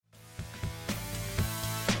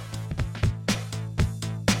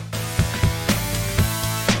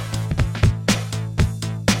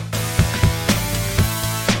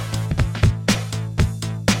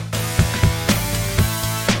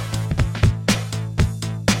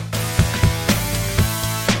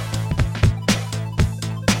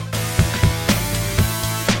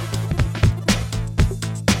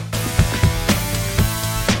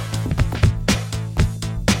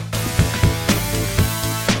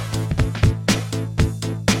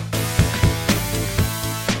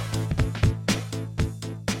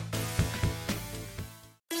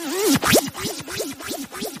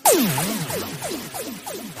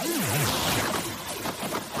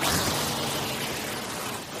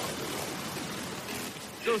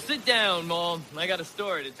So sit down, Mom. I got a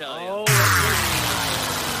story to tell you.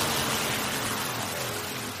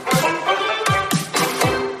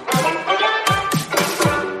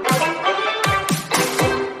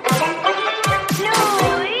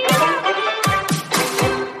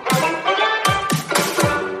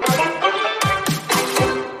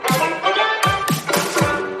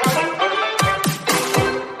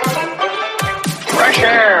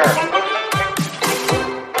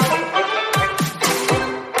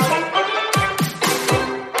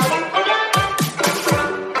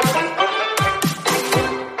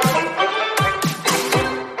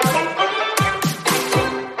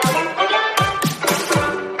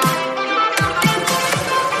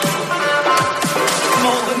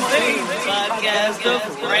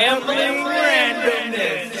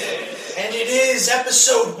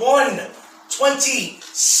 Episode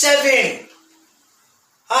 127.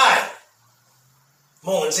 Hi.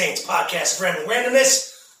 Mole and Zane's podcast of Rambling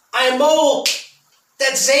Randomness. I am Mole.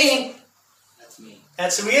 That's Zane. That's me.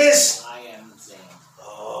 That's who he is. I am Zane.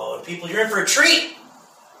 Oh, and people, you're in for a treat.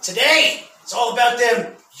 Today, it's all about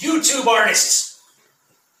them YouTube artists.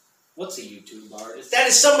 What's a YouTube artist? That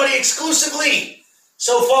is somebody exclusively,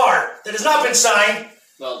 so far, that has not been signed.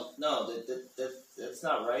 Well, no, that's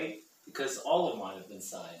not right. Because all of mine have been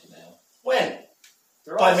signed now. When?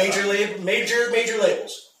 They're by all major signed. major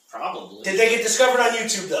labels. Probably. Did they get discovered on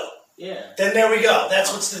YouTube though? Yeah. Then there we go.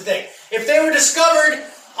 That's what's the thing. If they were discovered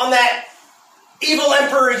on that evil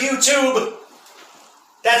emperor YouTube,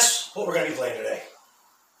 that's what we're going to be playing today.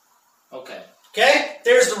 Okay. Okay?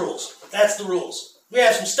 There's the rules. That's the rules. We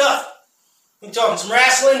have some stuff. We're talking some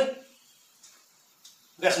wrestling.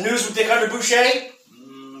 We got some news with Dick Hunter Boucher.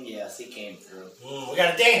 Yes, he came through. We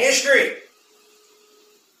got a day in history.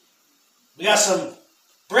 We got some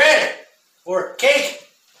bread or cake.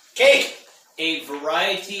 Cake. A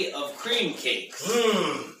variety of cream cakes.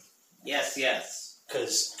 Yes.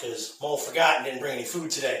 Because Mole forgot and didn't bring any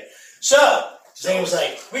food today. So, Zane was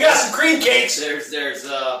like, we got some cream cakes. There's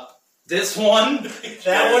this one.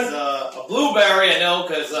 That one? A blueberry, I know,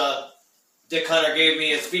 because Dick Hunter gave me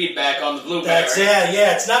his feedback on the blueberry. That's,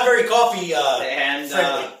 yeah. It's not very coffee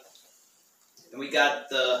friendly. And we got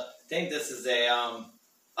I think this is a,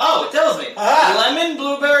 it tells me. Lemon,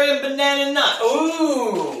 blueberry, and banana nut.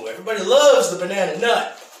 Ooh, everybody loves the banana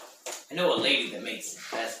nut. I know a lady that makes the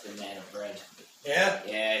best banana bread. Yeah?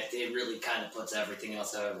 Yeah, it really kind of puts everything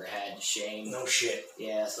else I've ever had to shame. No shit.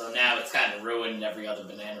 Yeah, so now it's kind of ruined every other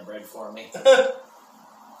banana bread for me. Yeah,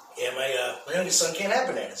 my youngest son can't have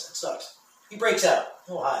bananas. That sucks. He breaks out.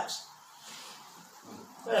 No hives.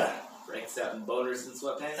 Yeah. Breaks out in boners and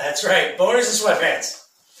sweatpants. That's right. Boners and sweatpants.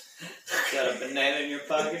 Got a banana in your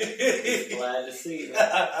pocket? Glad to see you.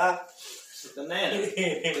 It's a banana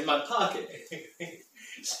in my pocket.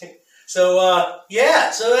 So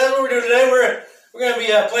that's what we're doing today. We're going to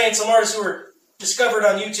be playing some artists who were discovered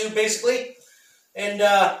on YouTube, basically. And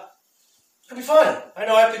it'll be fun. I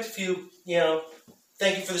know I picked a few,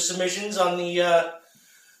 thank you for the submissions on the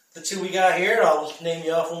two we got here. I'll name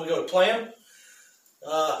you off when we go to play them.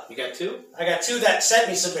 You got two? I got two that sent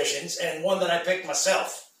me submissions and one that I picked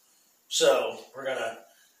myself. So we're going to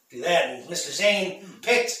do that. And Mr. Zane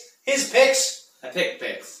picked his picks. I picked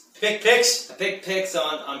picks. Pick picks? I picked picks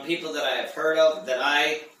on people that I have heard of that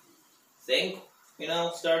I think,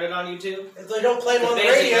 started on YouTube. They don't play them on the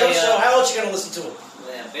radio, so how else are you going to listen to them?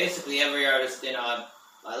 Yeah, basically every artist, I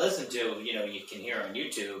listen to, you can hear on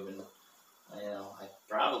YouTube. And, I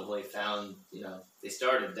probably found, they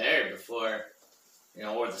started there before...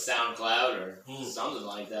 or the SoundCloud or something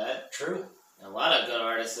like that. True. And a lot of good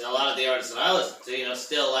artists, and a lot of the artists that I listen to,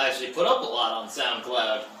 still actually put up a lot on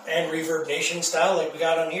SoundCloud. And Reverb Nation style like we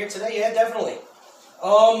got on here today, yeah, definitely.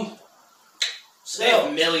 They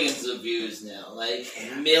have millions of views now,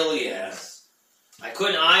 millions.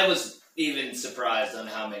 I was even surprised on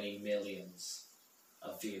how many millions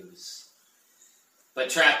of views. But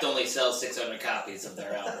Trapped only sells 600 copies of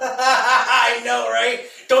their album. I know, right?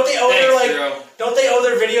 Don't they owe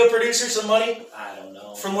their video producer some money? I don't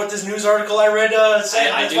know. From what this news article I read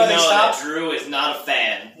said, I do know that Drew is not a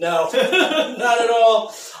fan. No, not at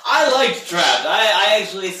all. I liked Trapped. I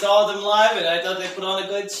actually saw them live, and I thought they put on a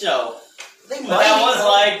good show. That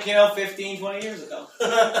was 15, 20 years ago.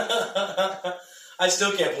 I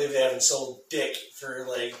still can't believe they haven't sold dick for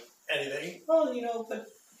anything. Well, but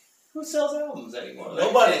who sells albums anymore?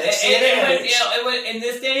 Nobody. In this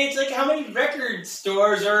day and age, how many record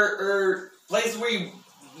stores or places where you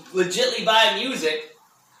legitimately buy music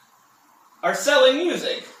are selling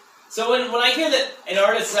music? So when I hear that an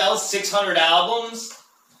artist sells 600 albums,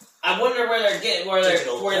 I wonder where they're getting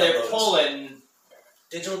they're pulling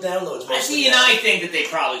Digital downloads. I see, and I think that they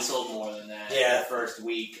probably sold more than that. Yeah. The first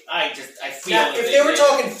week. I feel. Now, if they were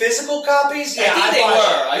talking physical copies, yeah, I think they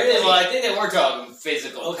were. Really? I think they were talking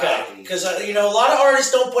physical copies. Because a lot of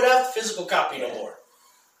artists don't put out the physical copy no more.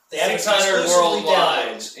 They have 600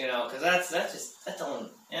 worldwide. downloads. Because that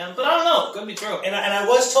don't. Yeah, but I don't know. Could be true. And I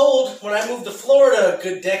was told when I moved to Florida a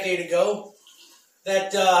good decade ago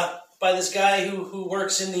that by this guy who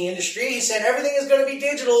works in the industry, he said everything is going to be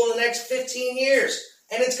digital in the next 15 years.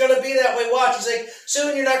 And it's going to be that way. Watch. He's like,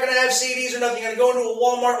 soon you're not going to have CDs or nothing. You're going to go into a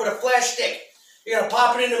Walmart with a flash stick. You're going to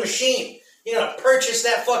pop it in a machine. You're going to purchase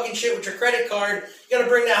that fucking shit with your credit card. You're going to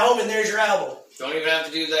bring that home and there's your album. Don't even have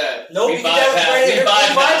to do that. Nope, we bypass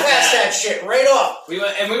that shit right off. We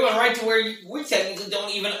went right to where we technically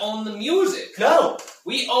don't even own the music. No.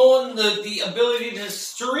 We own the ability to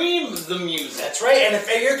stream the music. That's right, and if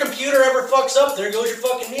your computer ever fucks up, there goes your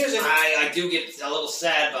fucking music. I do get a little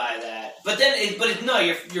sad by that. But then, no,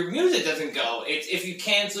 your music doesn't go. It's if you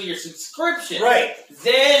cancel your subscription. Right.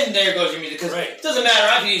 Then there goes your music. Because it doesn't matter.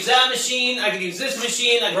 I can use that machine, I can use this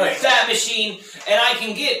machine, I can use that machine, and I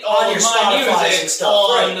can get all of my music and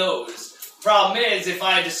stuff. on those. Problem is, if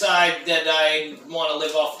I decide that I want to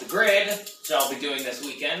live off the grid, which I'll be doing this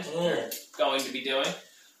weekend, going to be doing,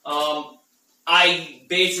 I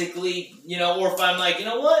basically, or if I'm like, you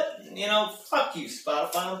know what, fuck you,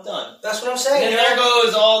 Spotify, I'm done. That's what I'm saying. And there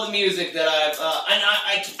goes all the music that I've, and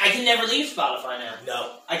I can never leave Spotify now.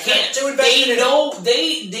 No. I can't.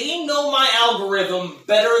 They know my algorithm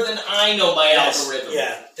better than I know my algorithm.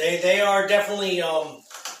 Yeah, they are definitely a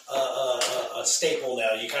staple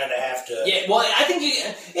now. You kind of have to. Yeah, well, I think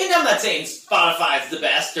and I'm not saying Spotify's the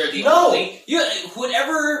best or the only.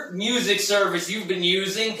 Whatever music service you've been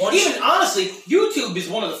using, honestly, YouTube is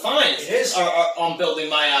one of the finest. It is. On building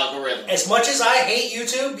my algorithm. As much as I hate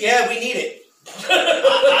YouTube, yeah, we need it.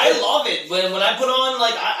 I love it when I put on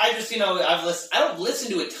I just I don't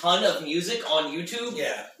listen to a ton of music on YouTube.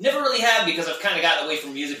 Yeah, never really have because I've kind of gotten away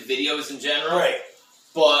from music videos in general. Right.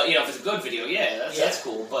 But if it's a good video, that's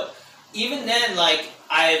cool. But even then,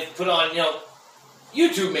 I've put on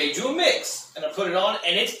YouTube made you a mix, and I put it on,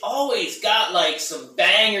 and it's always got some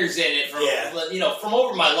bangers in it from from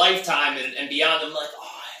over my lifetime and beyond. I'm like,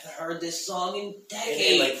 I haven't heard this song in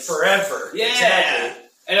decades, in forever. Yeah. Exactly.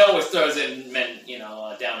 And it always throws in men,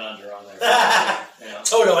 down under on there.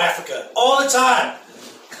 Toto Africa. All the time.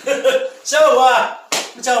 So, let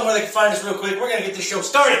me tell them where they can find us real quick. We're going to get this show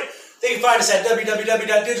started. They can find us at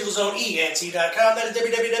www.digitalzoneent.com. That is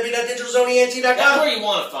www.digitalzoneent.com. That's where you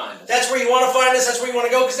want to find us. That's where you want to find us. That's where you want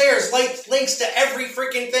to go because there's links to every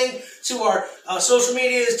freaking thing, to our social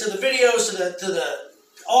medias, to the videos, to the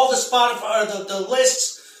all the Spotify, the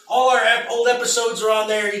lists. All our old episodes are on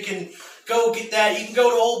there. You can go get that. You can go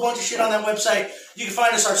to a whole bunch of shit on that website. You can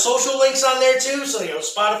find us our social links on there too. So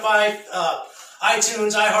Spotify,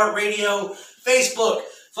 iTunes, iHeartRadio, Facebook.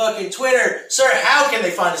 Fucking Twitter. Sir, how can they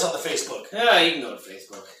find us on the Facebook? Yeah, you can go to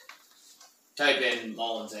Facebook. Type in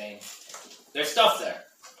Mullen Zane. There's stuff there.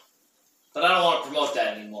 But I don't want to promote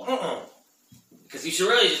that anymore. Because you should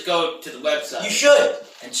really just go to the website. You should.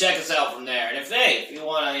 And check us out from there. And if you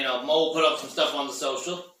want to, Mo put up some stuff on the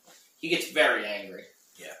social, he gets very angry.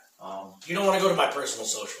 Yeah. You don't want to go to my personal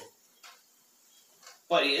social.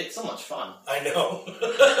 But it's so much fun. I know.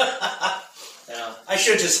 I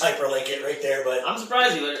should just hyperlink it right there, but I'm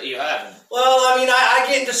surprised you haven't. Well, I mean, I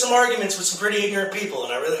get into some arguments with some pretty ignorant people,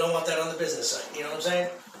 and I really don't want that on the business side. You know what I'm saying?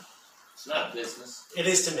 It's not a business. It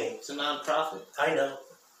is to me. It's a non-profit. I know.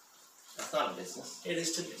 That's not a business. It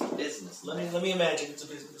is to me. It's a business. Let me imagine it's a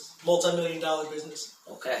business, multi-million-dollar business.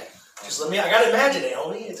 Okay. Just I gotta imagine it,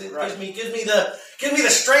 homie. It gives me the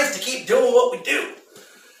strength to keep doing what we do.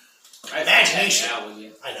 Imagination.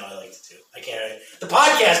 I know, I like it too. I can't. The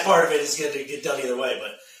podcast part of it is going to get done either way,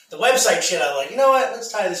 but the website shit, I'm like, you know what? Let's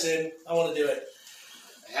tie this in. I want to do it.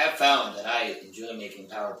 I have found that I enjoy making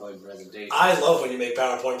PowerPoint presentations. I love when you make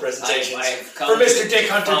PowerPoint presentations. I have for Mr. Dick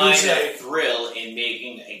Hunter Boucher. I find a thrill in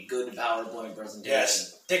making a good PowerPoint presentation.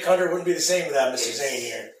 Yes, Dick Hunter wouldn't be the same without Mr. Zane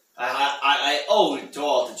here. I owe it to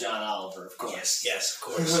all to John Oliver, of course. Yes, of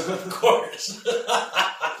course, of course.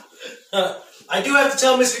 I do have to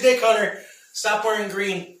tell Mr. Dick Hunter, stop wearing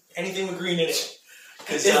green. Anything with green in it.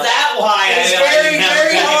 Is that why it's very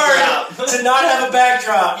hard to not have a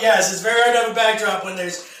backdrop? Yes, it's very hard to have a backdrop when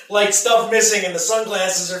there's stuff missing and the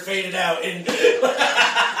sunglasses are faded out. And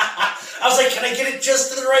I was like, can I get it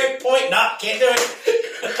just to the right point? Nah, can't do it.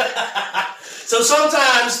 So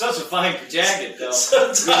sometimes... Such a fine jacket, though.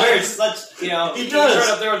 Sometimes... He wears such, He does. He's right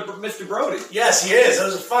up there with Mr. Brody. Yes, he is.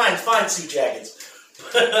 Those are fine suit jackets.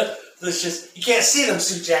 You can't see them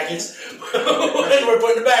suit jackets when we're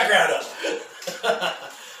putting the background up.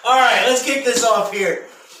 right, let's kick this off here.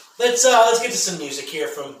 Let's get to some music here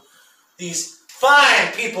from these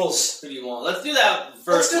fine peoples. Who do you want? Let's do that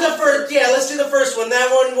first. Let's do the first one. That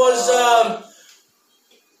one was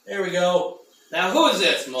there we go. Now who is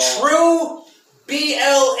this, Mo? True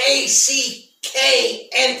BLACK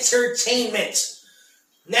Entertainment.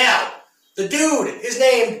 Now, the dude is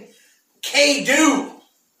named K-Do.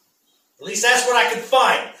 At least that's what I could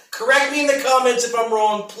find. Correct me in the comments if I'm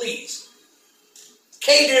wrong, please.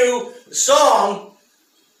 K-Do, the song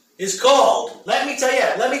is called, let me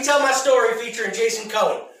tell my story featuring Jason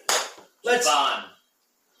Cohen.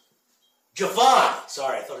 Javon.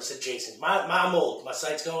 Sorry, I thought it said Jason. I'm old. My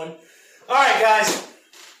site's going. Alright, guys.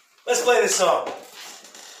 Let's play this song.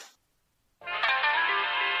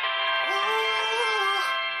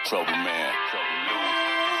 Trouble man,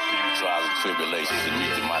 trials and tribulations to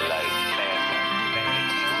meet in my life.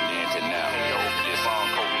 Then to now,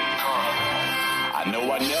 I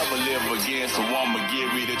know I never live again, so I'ma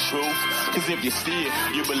give you the truth. Cause if you see it,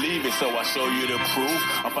 you believe it, so I show you the proof.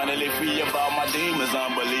 I'm finally free about my demons,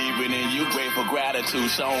 I'm believing in you. Grateful gratitude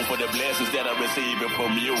shown for the blessings that I'm receiving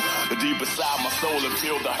from you. The deep inside my soul and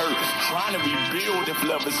feel the hurt. Trying to rebuild if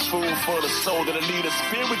love is food for the soul, that I need a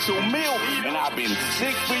spiritual meal. And I've been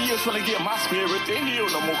sick for years trying to get my spirit to heal.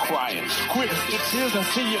 No more crying. Quit the tears and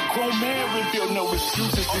see a grown man reveal. No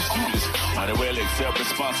excuses, excuses. Might as well accept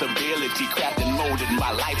responsibility. Crafting molded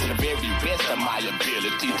my life to the very best of my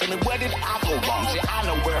ability. Tell me, where did I go wrong? See, I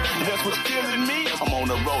know where. That's what's killing me. I'm on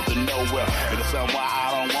the road to nowhere. It's somewhere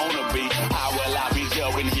I don't wanna be. How will I be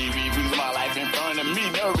joking? He reviews my life in front of me,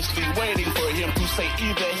 nervously waiting for him to say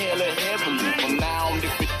either hell or heavenly. Well, now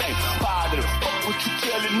if it ain't positive, fuck what you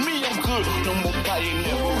telling me? I'm good. No more playing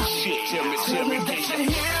that bullshit. Tell me, can you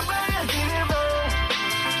hear me?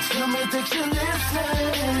 Tell me that you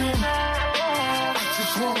listen. I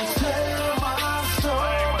just wanna tell my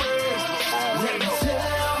story. Let me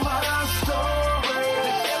tell my story.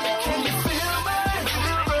 Can you feel me?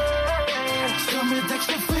 Tell me that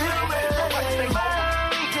you feel me.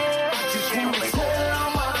 I just wanna tell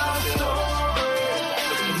my story.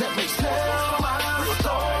 Let me tell my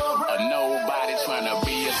story. Nobody trying to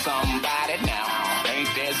be a somebody now.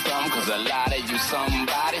 Ain't that something? Cause a lot of you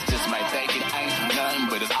somebodies just might think it ain't nothing,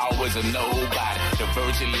 but it's always a nobody. To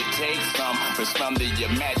virtually take some, from the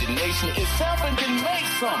imagination itself and then make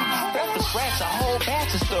some. That's to scratch a whole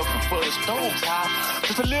batch of stuff before the stove top.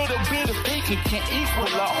 Just a little bit of thinking can equal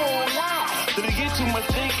a whole lot. But to get too much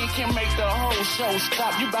thinking can make the whole show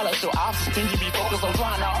stop. You balance your options, then you be focused on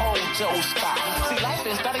trying to hold your spot. See, life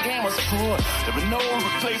is not a game of sport. There be no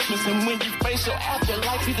replacements, and when you face your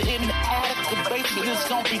afterlife, either in the attic or basement, it's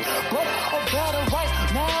gonna be broke or better right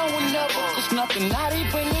now or never. Cause nothing, not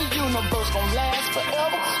even the universe, gonna last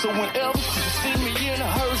forever. So whenever you see me in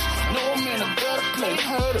a hearse, know I'm in a better place.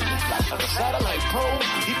 Heard of me like a satellite pole,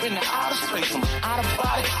 deep in the outer space. I'm out of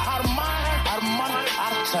body, out of mind, out of money,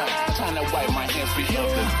 out of time. Trying to wipe my hands for you.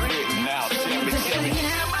 Now tell me.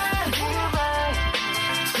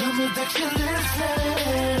 Tell me that you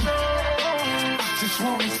listen. I just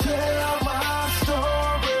wanna tell my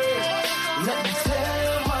story. Let me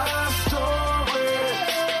tell my story.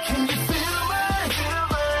 Can you feel me?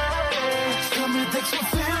 Tell me that you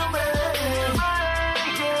feel me. I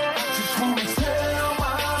just wanna tell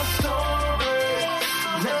my story.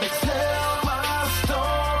 Let me tell my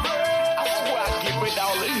story. I swear I get rid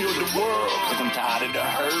all of you in the world, cause I'm tired of the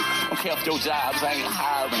hurt. Don't care if your jobs ain't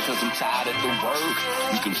hiring, cause I'm tired of the work.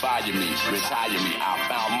 You can fire me, retire me, I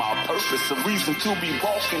found my purpose. A reason to be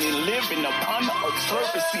walking and living upon the earth's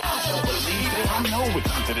surface. See, I don't believe it, I know it,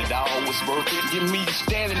 that it all was worth it. Give me a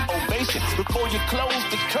standing ovation before you close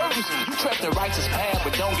the curtains. You tread the righteous path,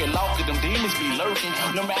 but don't get lost, cause them demons be lurking.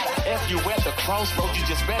 No matter if you at the crossroads, you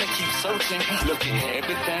just better keep searching. Look at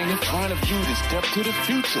everything in front of you, then step to the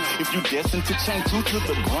future. If you destined to change two to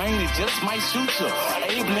the brain, it just might shoot you.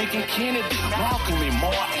 Abe Lincoln, Kennedy, Malcolm, and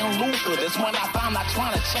Martin Luther. That's when I found out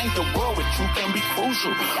trying to change the world with truth can be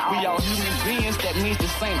crucial. We all human beings, that means the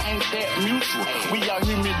same, ain't that mutual? We all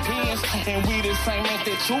human beings, and we the same, ain't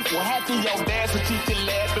that truthful? Had the audacity to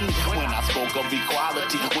laugh at me when I spoke of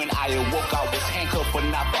equality. When I awoke, I was handcuffed for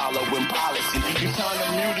not following policy. You turn the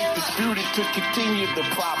muted, disputed to continue the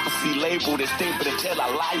prophecy. Labeled as stable to tell a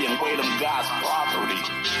lie and wait on God's property.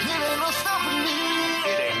 It ain't no stopping me.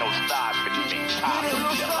 It ain't no stopping me.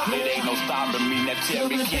 It ain't no stopping me. Now tell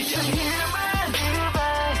me, can you hear me?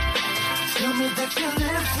 Tell me that you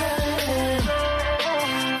listen.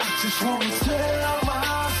 I just wanna tell my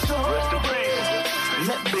story.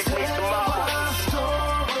 Let me tell my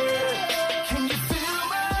story. Can you feel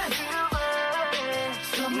me?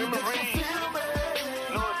 Tell me that you feel me.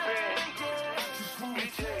 I just wanna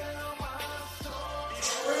tell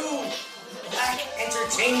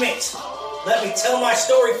Entertainment. Let me tell my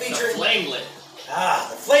story The featuring... Flamelit.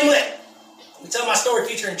 The Flamelit. Let me tell my story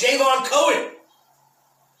featuring Javon Cohen.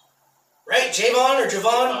 Right? Javon or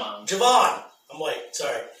Javon? Javon. I'm white.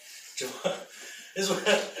 Sorry. Javon.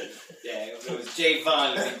 Yeah, if it was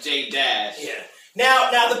Javon, it would be J Dash. Yeah. Now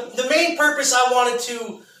the main purpose I wanted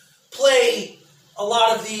to play a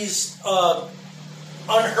lot of these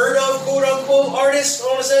unheard of, quote unquote, artists, I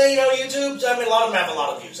want to say, YouTube. I mean, a lot of them have a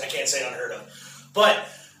lot of views. I can't say unheard of. But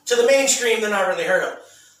to the mainstream, they're not really heard of.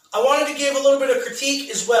 I wanted to give a little bit of critique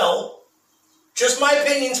as well. Just my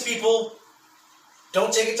opinions, people.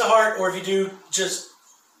 Don't take it to heart, or if you do, just,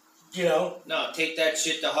 No, take that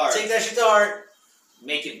shit to heart. take that shit to heart.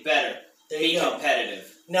 Make it better. There you Be go. competitive.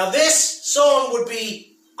 Now, this song would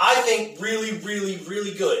be, I think, really, really,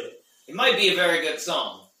 really good. It might be a very good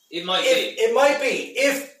song. It might be. It might be.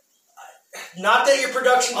 If, not that your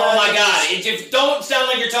production... Oh my value god, is- it just don't sound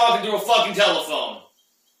like you're talking to a fucking telephone.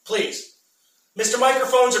 Please. Mr.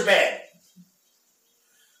 Microphones are bad.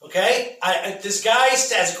 Okay? This guy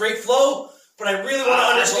has a great flow, but I really want to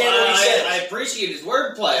understand what he says. I appreciate his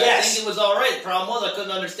wordplay. Yes. I think it was alright. The problem was I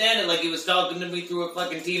couldn't understand it like he was talking to me through a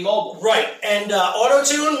fucking T-Mobile. Right, and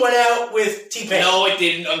Auto-Tune went out with T-Pain. No, it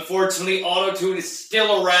didn't. Unfortunately, Auto-Tune is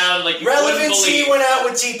still around like you Relevancy wouldn't believe. went out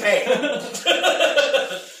with T-Pain.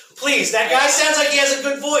 Please, that guy sounds like he has a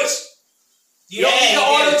good voice. You don't need to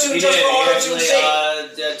Auto-Tune just for Auto-Tune's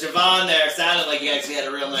sake. Javon there sounded like he actually had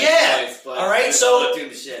a real nice Yeah. voice. But Alright, so Auto-Tune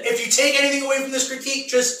the shit. if you take anything away from this critique,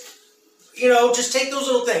 just take those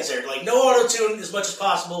little things there. Like, no Auto-Tune as much as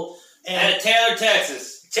possible. And And at Taylor,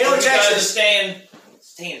 Texas. Taylor, You guys Texas. are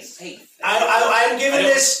staying safe. I'm giving I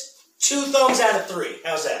don't- this 2 thumbs out of 3.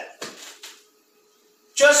 How's that?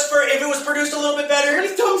 Just for, if it was produced a little bit better, How many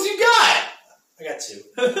thumbs you got? I got 2.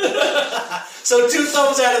 So 2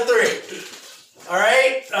 thumbs out of 3.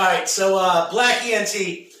 Alright, so Black ENT,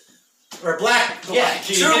 or Black,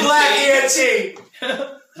 True Black ENT.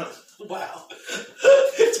 Wow.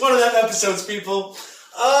 It's one of them episodes, people.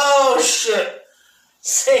 Oh, shit.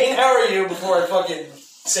 Zane, how are you before I fucking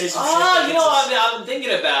say some shit? I'm thinking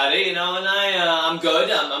about it, and I'm good.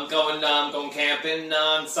 I'm going camping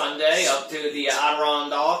on Sunday up to the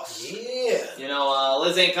Adirondacks. Yeah.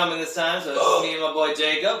 Liz ain't coming this time, so it's me and my boy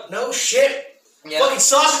Jacob. No shit. Yeah. Fucking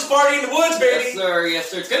sausage party in the woods, baby. Yes, sir. Yes,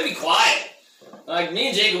 sir. It's gonna be quiet. Like me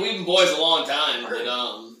and Jacob, we've been boys a long time, but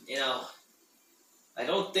I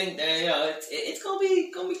don't think that it's gonna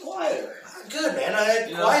be quieter. Good,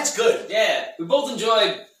 man. Quiet's good. Yeah, we both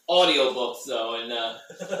enjoy audiobooks though,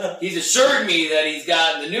 and he's assured me that he's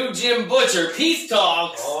got the new Jim Butcher Peace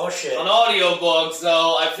Talks Oh, shit. on audiobook,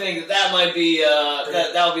 so I think that might be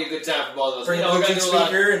that'll be a good time for both of us. Bring a we're Bluetooth gonna do a lot.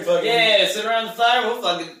 speaker and fucking... Yeah, sit around the fire.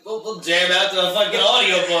 We'll jam out to a fucking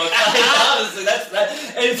audiobook. Honestly,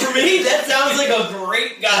 and for me, that sounds like a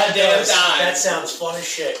great goddamn time. That sounds fun as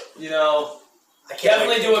shit. I can't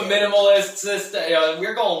Definitely wait do to a minimalist system.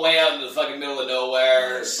 We're going way out into the fucking middle of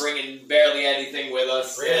nowhere, Nice. bringing barely anything with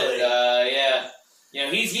us. Really?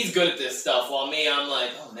 And, he's good at this stuff. While me, I'm like,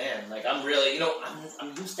 oh man, like I'm really,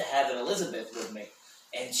 I'm used to having Elizabeth with me,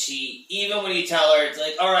 and she, even when you tell her, it's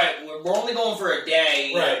like, all right, we're only going for a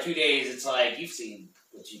day, Right. 2 days. It's like you've seen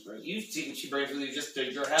what she brings. You've seen what she brings with you just to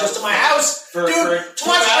your house. Just to my house? For Dude, 2 to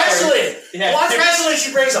watch hours. wrestling. Yeah. To watch wrestling,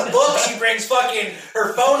 she brings a book, she brings fucking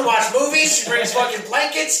her phone to watch movies, she brings fucking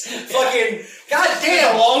blankets, fucking... A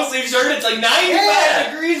Goddamn! long sleeve shirt. It's like 95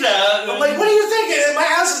 Yeah. degrees out. I'm like, what are you thinking? My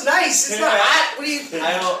house is nice. It's not Yeah. hot. What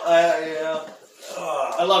are you...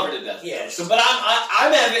 I love her to death. Yeah. So, but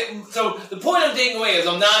I'm having. So the point I'm taking away is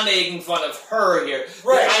I'm not making fun of her here.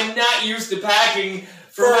 Right. I'm not used to packing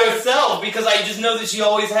for For- myself because I just know that she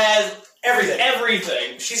always has Everything.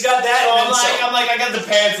 everything. She's got that. So and I'm then like, some. I got the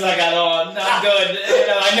pants that I got on. I'm good.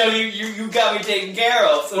 I know you got me taken care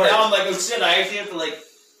of. So Right. now I'm like, oh shit, I actually have to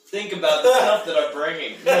think about the stuff that I'm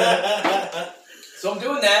bringing. So I'm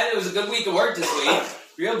doing that. It was a good week of work this week.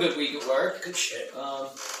 Real good week at work. Good shit.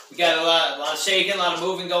 We got a lot of shaking, a lot of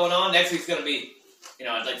moving going on. Next week's gonna be,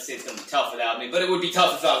 I'd like to say it's gonna be tough without me, but it would be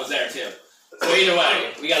tough if I was there too. So either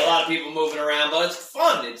way, we got a lot of people moving around, but it's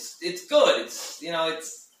fun. It's good. It's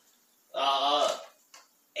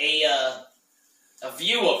a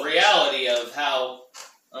view of reality of how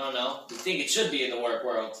we think it should be in the work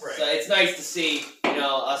world. Right. So it's nice to see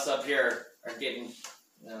us up here are getting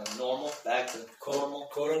normal, back to normal.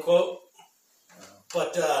 Quote unquote.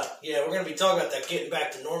 But, we're going to be talking about that getting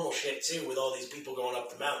back to normal shit, too, with all these people going up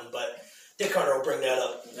the mountain, but Dick Hunter will bring that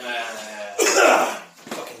up.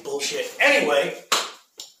 Fucking bullshit. Anyway,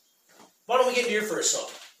 why don't we get into your first song?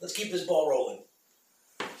 Let's keep this ball rolling.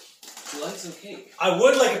 Would you like some cake? I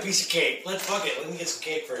would like a piece of cake. Fuck it. Let me get some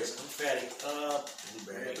cake first. I'm fatty.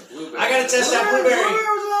 Blueberry. I gotta test that blueberry. Blueberry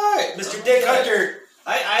was alright. Mr. Dick Hunter.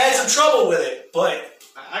 I had some trouble with it, but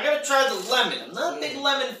I gotta try the lemon. I'm not a big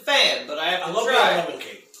lemon fan, but I have to love try. lemon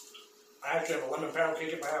cake. I actually have a lemon pound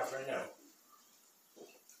cake at my house right now.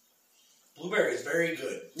 Blueberry is very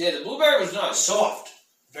good. Yeah, the blueberry was nice. Soft.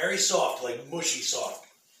 Very soft, like mushy soft.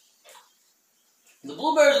 The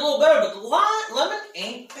blueberry's a little better, but the lemon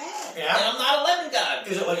ain't bad. Yeah. And I'm not a lemon guy.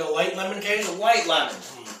 Is it like a light lemon cake? It's a white lemon.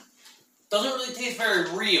 Doesn't really taste very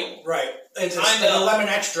real. Right. It's like a lemon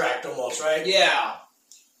extract almost, right? Yeah.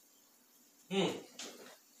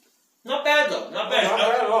 Not bad though. Not bad. Not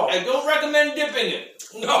bad at all. I don't recommend dipping it.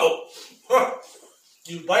 No.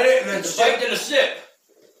 You bite it and then bite and a sip.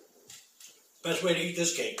 Best way to eat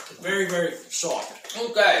this cake. It's very, very soft.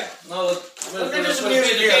 Okay. Now let's Let's get some the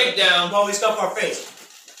music here cake down. while we stuff our face.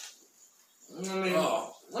 Let me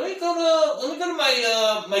go to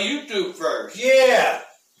my YouTube first. Yeah.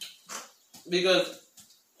 Because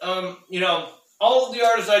all of the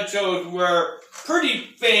artists I chose were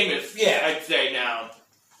pretty famous. Yeah. I'd say now.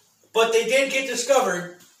 But they did get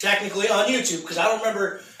discovered technically on YouTube because I don't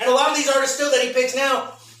remember. And a lot of these artists still that he picks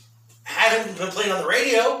now haven't been playing on the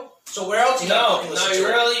radio. So where else? No, you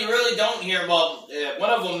really don't hear. Well, one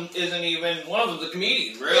of them isn't even. One of them's a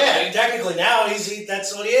comedian, really. Yeah, technically now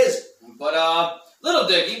that's what he is. But Little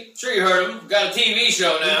Dicky, sure you heard him. Got a TV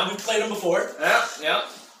show now. We've played him before. Yeah.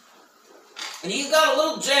 And he's got a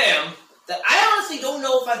little jam that I honestly don't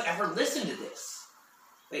know if I've ever listened to this.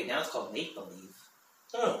 Wait, now it's called Make Believe.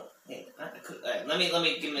 Oh. Hey, let me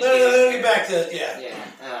give me. Let me back to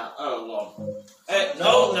Yeah. Oh well.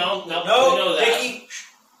 No. We know that. Dicky.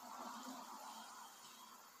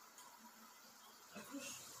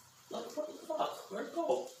 What the fuck? Where'd it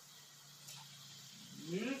go?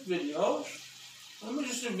 Music videos? Let me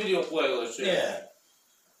just do video playlist here. Yeah.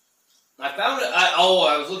 I found it. I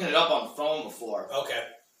was looking it up on the phone before. Okay.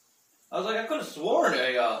 I was like, I could have sworn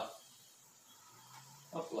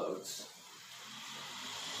uploads.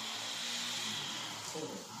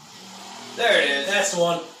 There it is. That's the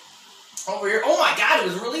one. Over here. Oh my god, it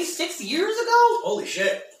was released 6 years ago? Holy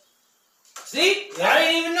shit. See? Yeah. I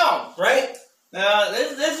didn't even know. Right?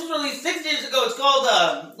 This was released 6 years ago. It's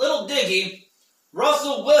called Little Diggy.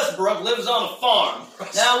 Russell Westbrook lives on a farm.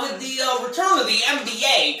 Now, with the return of the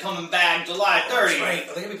NBA coming back July 30th. That's right.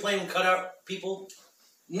 Are they going to be playing cutout people?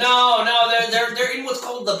 No, they're in what's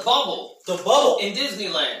called the bubble. The bubble? In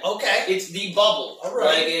Disneyland. Okay. It's the bubble. All right.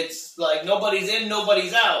 Like, it's like nobody's in,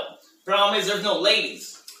 nobody's out. Problem is, there's no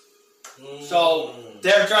ladies. So,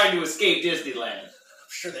 they're trying to escape Disneyland. I'm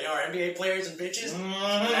sure they are. NBA players and bitches?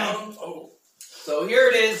 Mm-hmm. Oh. So here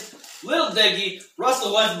it is. Little Diggy,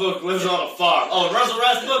 Russell Westbrook lives on a farm. Oh, and Russell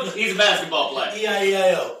Westbrook, he's a basketball player.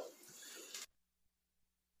 E-I-E-I-O.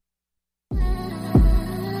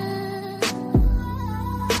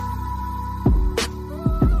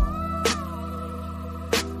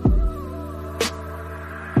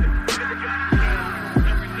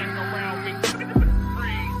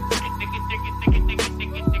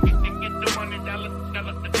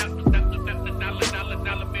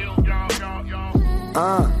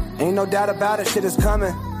 Ain't no doubt about it, shit is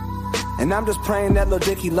coming. And I'm just praying that Lil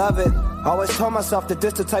Dicky love it. Always told myself that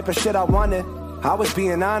this the type of shit I wanted. I was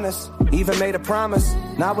being honest, even made a promise.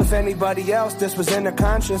 Not with anybody else, this was inner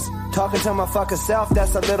conscious. Talking to my fucking self,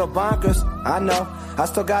 that's a little bonkers. I know, I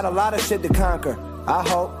still got a lot of shit to conquer. I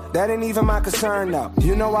hope, that ain't even my concern though.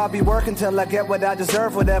 You know I'll be working till I get what I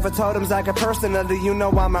deserve. Whatever totems I get personally, you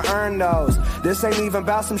know I'ma earn those. This ain't even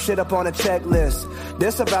about some shit up on a checklist.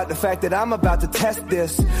 This about the fact that I'm about to test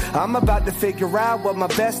this. I'm about to figure out what my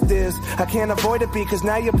best is. I can't avoid it because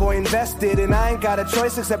now your boy invested. And I ain't got a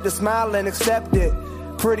choice except to smile and accept it.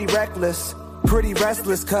 Pretty reckless. Pretty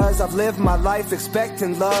restless cause I've lived my life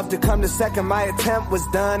expecting love to come the second my attempt was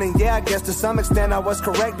done. And yeah, I guess to some extent I was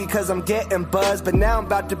correct because I'm getting buzzed. But now I'm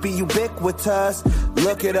about to be ubiquitous.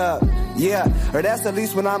 Look it up, yeah, or that's at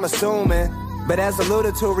least what I'm assuming. But as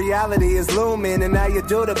alluded to, reality is looming. And now your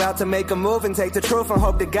dude about to make a move and take the truth and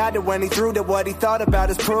hope to God that when he threw that what he thought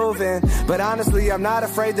about is proven. But honestly, I'm not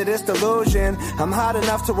afraid that it's delusion. I'm hot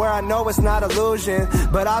enough to where I know it's not illusion.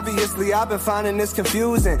 But obviously I've been finding this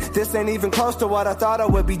confusing. This ain't even close to what I thought I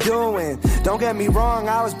would be doing. Don't get me wrong,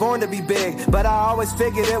 I was born to be big, but I always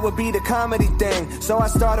figured it would be the comedy thing. So I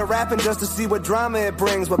started rapping just to see what drama it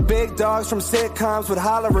brings. What big dogs from sitcoms would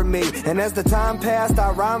holler at me. And as the time passed,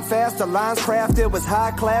 I rhymed fast, the lines crashed. craft, it was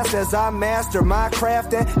high class as I mastered my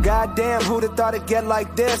craft. And goddamn, who'd have thought it'd get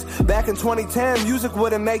like this? Back in 2010, music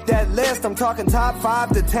wouldn't make that list. I'm talking top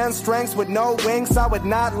 5 to 10 strengths with no wings. I would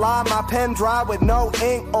not lie, my pen dry with no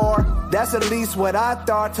ink, or that's at least what I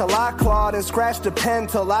thought, till I clawed and scratched the pen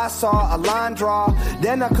till I saw a line draw.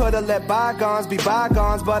 Then I could've let bygones be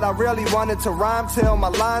bygones, but I really wanted to rhyme till my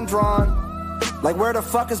line drawn. Like where the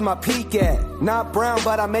fuck is my peak at? Not brown,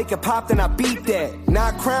 but I make it pop, then I beat that.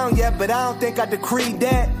 Not crowned yet, but I don't think I decreed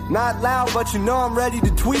that. Not loud, but you know I'm ready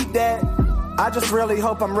to tweet that. I just really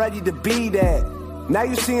hope I'm ready to be that. Now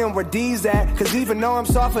you seeing where D's at, cause even though I'm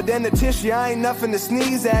softer than the tissue, I ain't nothing to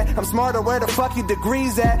sneeze at. I'm smarter, where the fuck your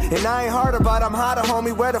degrees at? And I ain't harder, but I'm hotter,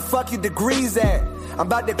 homie, where the fuck your degrees at? I'm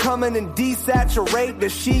about to come in and desaturate the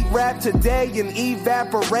sheet rap today and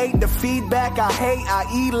evaporate the feedback I hate,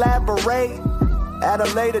 I elaborate at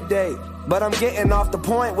a later date. But I'm getting off the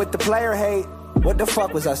point with the player hate. What the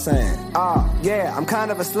fuck was I saying? Yeah, I'm kind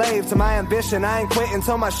of a slave to my ambition. I ain't quitting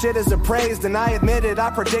till my shit is appraised. And I admit it, I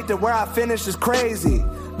predicted where I finish is crazy.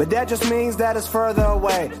 But that just means that it's further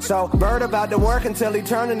away. So, bird about to work until he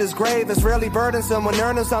turned in his grave. It's really burdensome when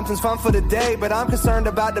earning something's fun for the day. But I'm concerned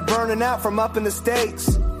about the burning out from up in the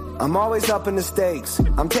States. I'm always up in the stakes.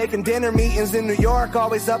 I'm taking dinner meetings in New York,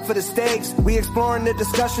 always up for the stakes. We exploring the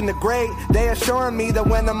discussion, the great. They assuring me that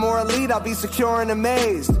when I'm more elite, I'll be secure and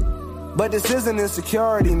amazed. But this isn't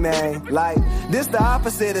insecurity, man. Like, this the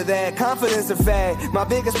opposite of that. Confidence and fad. My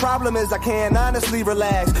biggest problem is I can't honestly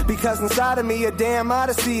relax. Because inside of me a damn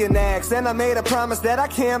odyssey and acts. And I made a promise that I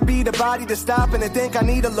can't be the body to stop and to think I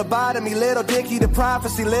need a lobotomy. Little Dicky the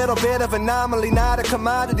prophecy, little bit of anomaly. Not a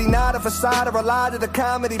commodity, not a facade or a lot of the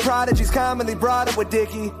comedy. Prodigies commonly brought up with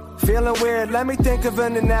Dicky. Feeling weird, let me think of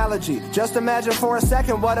an analogy. Just imagine for a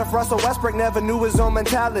second, what if Russell Westbrook never knew his own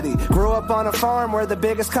mentality? Grew up on a farm where the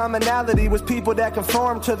biggest commonality was people that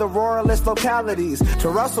conform to the ruralist localities. To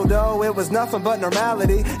Russell though, it was nothing but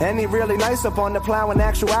normality. And he really nice up on the plow in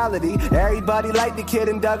actuality. Everybody liked the kid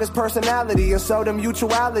and dug his personality. And so the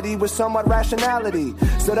mutuality was somewhat rationality.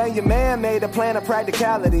 So then your man made a plan of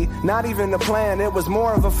practicality. Not even a plan, it was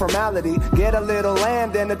more of a formality. Get a little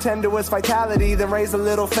land and attend to its vitality. Then raise a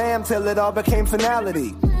little family till it all became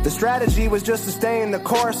finality. The strategy was just to stay in the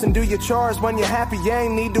course and do your chores. When you're happy, you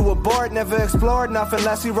ain't need to abort. Never explored nothing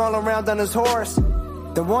unless he roll around on his horse.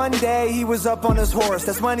 Then one day he was up on his horse.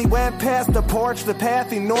 That's when he went past the porch. The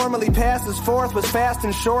path he normally passes forth was fast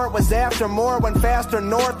and short. Was after more, went faster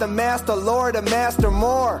north. The master lord, a master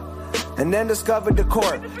more. And then discovered the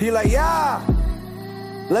court. He like, yeah,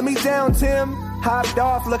 let me down, Tim. Hopped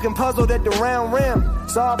off looking puzzled at the round rim.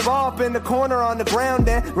 Saw a ball up in the corner on the ground.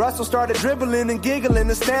 Then Russell started dribbling and giggling,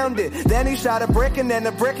 astounded. Then he shot a brick and then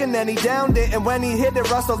a brick and then he downed it. And when he hit it,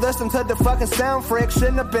 Russell listened to the fucking sound frick.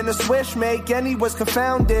 Shouldn't have been a swish make, and he was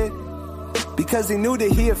confounded. Because he knew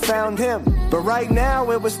that he had found him. But right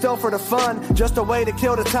now it was still for the fun. Just a way to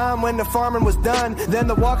kill the time when the farming was done. Then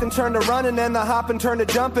the walking turned to running and the hopping turned to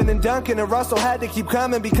jumping and dunking. And Russell had to keep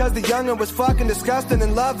coming because the youngin' was fucking disgusting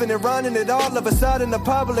and loving and running it. All of a sudden the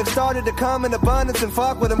public started to come in abundance and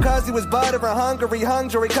fuck with him cause he was buttering hungry,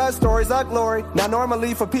 hungry, cause stories are glory. Now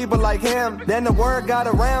normally for people like him, then the word got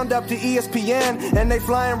around up to ESPN and they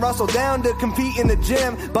flying Russell down to compete in the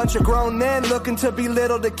gym. Bunch of grown men looking to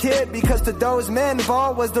belittle the kid because to those men,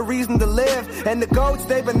 ball was the reason to live. And the goats,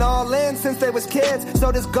 they've been all in since they was kids.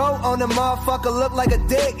 So this goat on the motherfucker look like a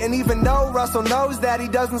dick. And even though Russell knows that, he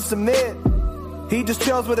doesn't submit. He just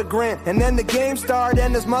chills with a grin. And then the game started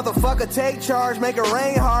and this motherfucker take charge. Make it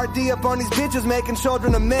rain hard, D up on these bitches making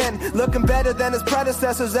children of men. Looking better than his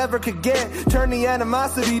predecessors ever could get. Turn the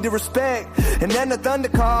animosity to respect. And then the Thunder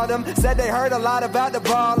called him. Said they heard a lot about the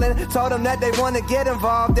ballin'. Told him that they want to get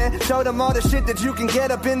involved and showed him all the shit that you can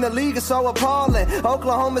get up in the league is so appalling.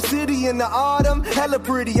 Oklahoma City in the autumn, hella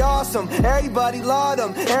pretty awesome. Everybody laud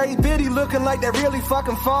them. Every bitty looking like they're really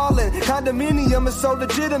fucking falling. Condominium is so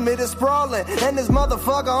legitimate it's sprawling. And this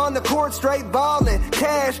motherfucker on the court straight ballin'.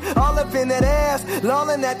 Cash all up in that ass,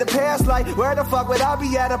 lolling at the pass like where the fuck would I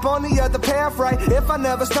be at up on the other path, right? If I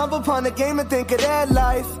never stumble upon the game and think of that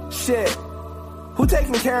life. Shit, who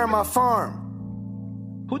taking care of my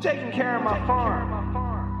farm? Who taking care of my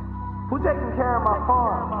farm? Who taking care of my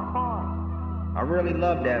farm? I really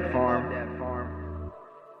love that farm.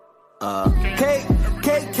 K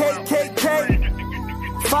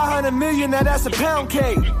 500 million, now that's a pound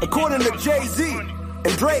cake, according to Jay-Z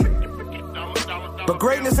and Drake. But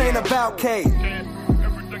greatness ain't about cake.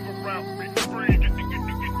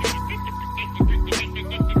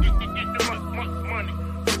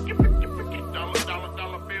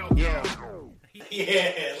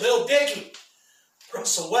 Yeah, Lil Dicky.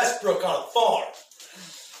 Russell Westbrook on a farm.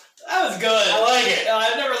 That was good. I like it. No,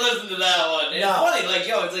 I've never listened to that one. It's No. funny, like,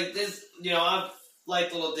 it's like this, I've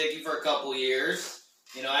liked Little Dicky for a couple years.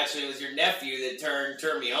 Actually, it was your nephew that turned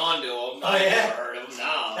me on to him. Oh, I yeah? never heard of him.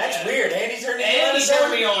 No. That's weird. Andy turned you on to And he turned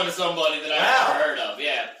something? me on to somebody that I Wow. never heard of,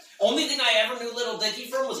 yeah. Only thing I ever knew Little Dicky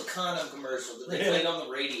from was a condom commercial that they Really? played on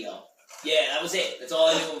the radio. Yeah, that was it. That's all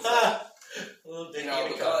I knew him from. Little Dicky. I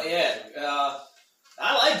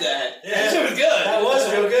like that. Yeah. That shit was good. That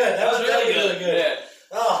was real good. That was really definitely really good. Yeah.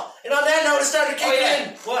 Oh, and on that note, it started kicking yeah.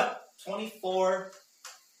 in. What?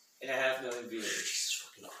 24.5 million views. Jesus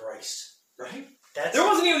fucking Christ. Right? That's... There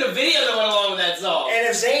wasn't even a video that went along with that song. And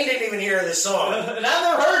if Zane didn't even hear this song, And I've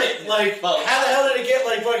never heard it. like, Well, how the hell did it get,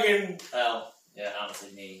 like, fucking... Well, yeah,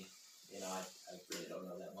 honestly, me. I really don't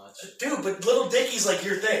know that much. Dude, but Little Dicky's, like,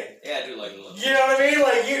 your thing. Yeah, I do like Little Dicky. You know what I mean?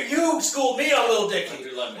 Like, you schooled me on Little I Dicky.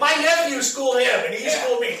 do love My nephew schooled him, and he Yeah.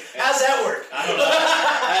 schooled me. How's that work? I don't know.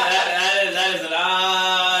 that is an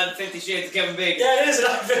odd 50 Shades of Kevin Bacon. Yeah, it is an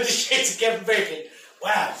 50 Shades of Kevin Bacon.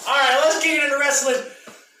 Wow. All right, let's get into wrestling.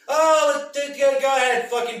 Oh, go ahead,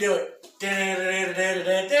 fucking do it.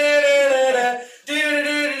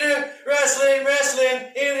 Wrestling.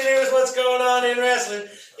 In the news, what's going on in wrestling?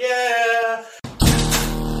 Yeah.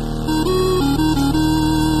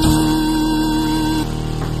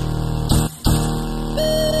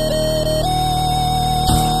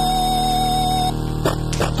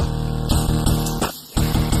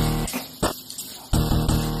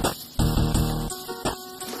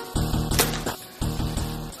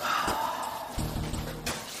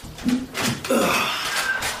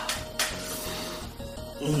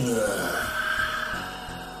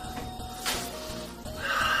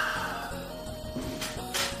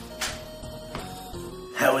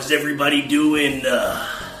 How is everybody doing?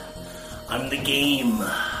 I'm the Game,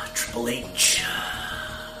 Triple H.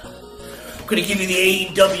 I'm gonna give you the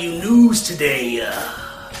AEW news today.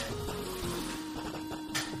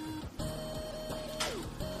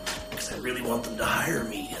 Because I really want them to hire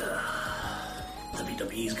me.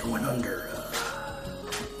 WWE's going under.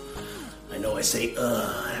 I know I say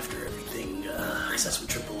after everything, because that's what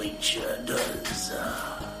Triple H does.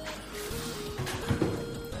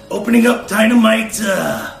 Opening up Dynamite,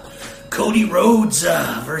 Cody Rhodes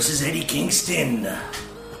versus Eddie Kingston.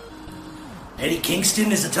 Eddie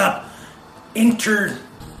Kingston is a top independent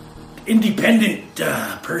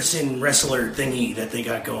person, wrestler thingy that they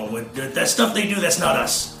got going with. That stuff they do, that's not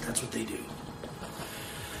us. That's what they do.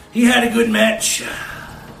 He had a good match.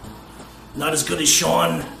 Not as good as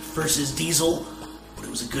Shawn versus Diesel, but it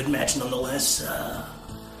was a good match nonetheless.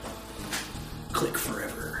 Click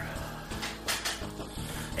forever.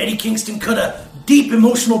 Eddie Kingston cut a deep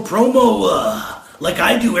emotional promo, like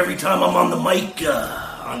I do every time I'm on the mic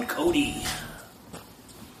on Cody.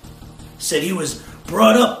 Said he was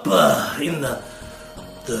brought up in the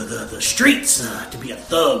streets to be a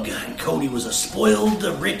thug, and Cody was a spoiled,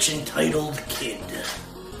 rich, entitled kid.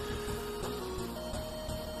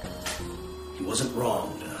 He wasn't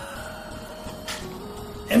wrong.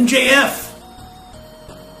 MJF.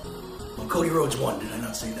 Well, Cody Rhodes won. Did I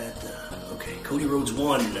not say that? Okay, Cody Rhodes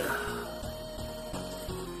won.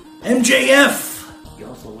 MJF. He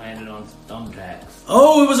also landed on thumbtacks.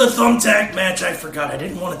 Oh, it was a thumbtack match. I forgot. I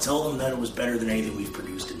didn't want to tell them that it was better than anything we've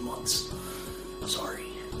produced in months. Sorry.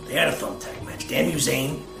 They had a thumbtack match. Damn you,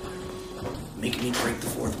 Zane. Making me break the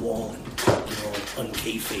fourth wall and get all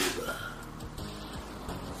unkayfabe.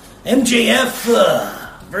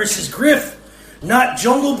 MJF versus Griff, not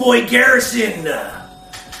Jungle Boy Garrison.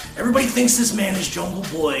 Everybody thinks this man is Jungle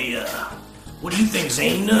Boy. What do you think,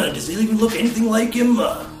 Zane? Does he even look anything like him?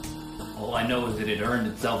 All I know is that it earned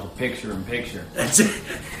itself a picture-in-picture. That's it.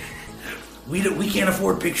 We can't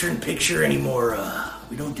afford picture-in-picture anymore.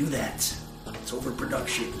 We don't do that. It's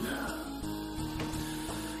overproduction.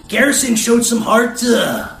 Garrison showed some heart,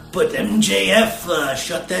 but MJF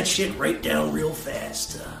shut that shit right down real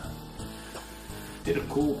fast. Did a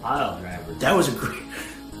cool pile driver. That was a great...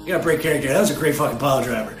 You gotta break character. That was a great fucking pile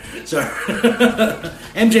driver. Sorry.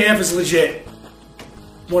 MJF is legit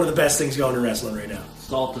one of the best things going in wrestling right now.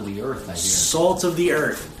 Salt of the earth, I hear. Salt of the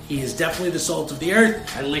earth. He is definitely the salt of the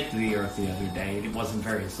earth. I licked the earth the other day, and it wasn't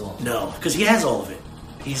very salty. No, because he has all of it.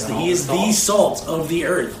 He is all the the salt of the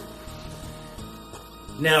earth.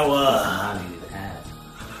 Now, I needed to have.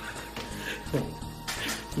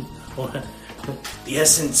 the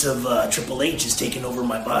essence of Triple H is taking over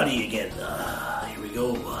my body again. Here we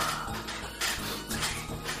go.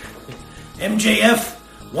 MJF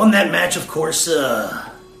won that match, of course.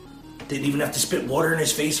 Didn't even have to spit water in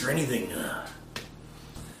his face or anything.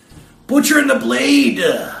 Butcher and the Blade.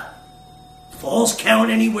 Falls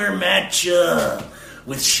Count Anywhere match with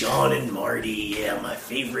with Sean and Marty. Yeah, my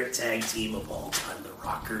favorite tag team of all time, the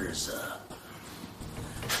Rockers.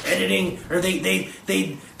 Editing, or they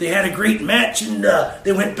had a great match, and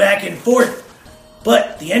they went back and forth.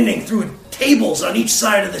 But the ending threw tables on each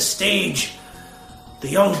side of the stage. The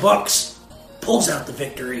Young Bucks pulls out the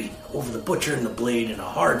victory over the Butcher and the Blade in a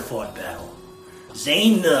hard-fought battle.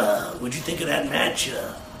 Zane, what'd you think of that match?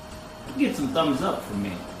 Get some thumbs up from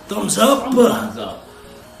me. Thumbs up? Some thumbs up.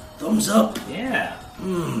 Thumbs up? Yeah.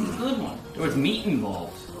 It's a good one. There was meat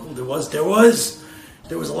involved. Oh, there was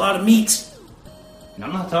a lot of meat. And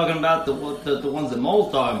I'm not talking about the ones that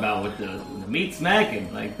Mole's talking about with the meat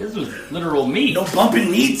smacking. Like, this was literal meat. No bumping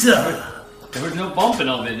meat. There was no bumping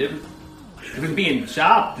of it. It was being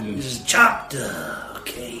chopped. It was chopped.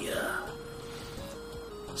 Okay.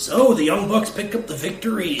 So the Young Bucks pick up the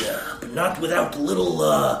victory, but not without a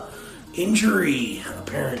little injury,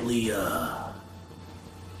 apparently. We'll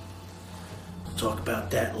talk about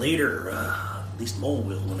that later. At least Mole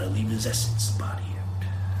will when I leave his essence body out.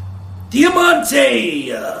 Diamante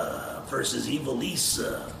versus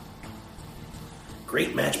Ivelisse.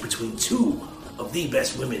 Great match between two of the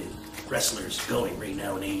best women wrestlers going right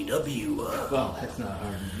now in AEW. Well, that's not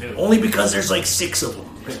hard to do. Only because there's like 6 of them.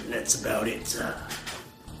 That's about it.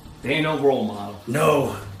 They ain't no role model.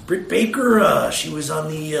 No. Britt Baker, she was on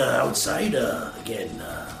the outside again.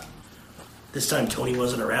 This time Tony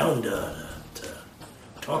wasn't around to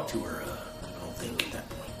talk to her, I don't think, at that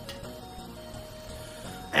point.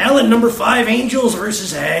 Allen, number 5, Angels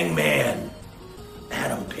versus Hangman.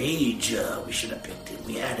 Adam Page, we should have picked him.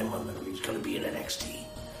 We had him on he was going to be in NXT. He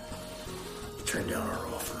turned down our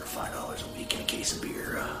offer of $5 a week and a case of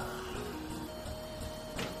beer.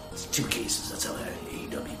 It's 2 cases, that's how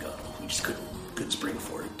AEW got him. We just couldn't spring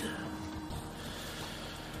for it.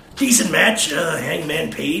 Decent match.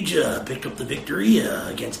 Hangman Page picked up the victory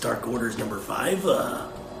against Dark Order's number 5.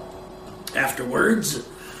 Afterwards,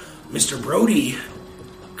 Mr. Brody.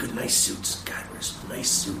 Good, nice suits. God, wears some nice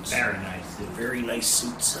suits. Very nice. Very nice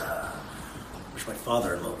suits. Wish my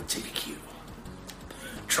father-in-law would take a cue.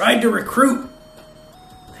 Tried to recruit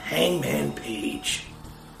Hangman Page.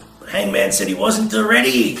 But Hangman said he wasn't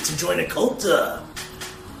ready to join a cult. And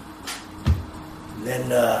then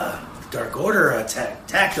Dark Order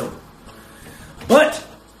attacked him. But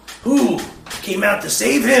who came out to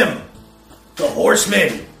save him? The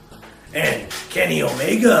Horsemen and Kenny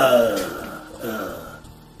Omega.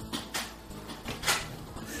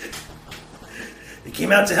 They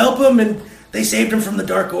came out to help him, and they saved him from the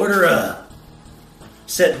Dark Order,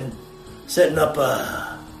 setting up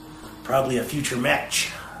probably a future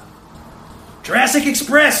match. Jurassic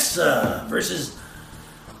Express versus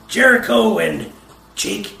Jericho and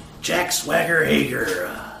Jack Swagger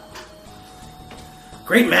Hager.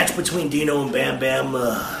 Great match between Dino and Bam Bam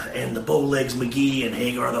and the Bowlegs McGee and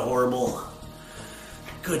Hagar the Horrible.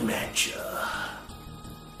 Good match.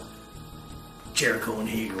 Jericho and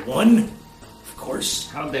Hager won, of course.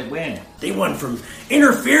 How'd they win? They won from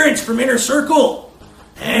interference from Inner Circle.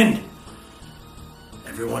 And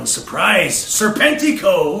everyone's surprised,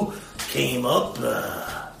 Serpentico came up,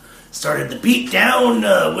 started the beat down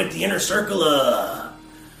with the Inner Circle.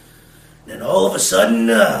 Then all of a sudden,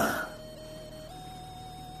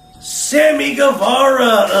 Sammy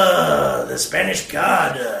Guevara, the Spanish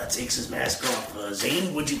God, takes his mask off.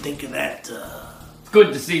 Zane, what'd you think of that? It's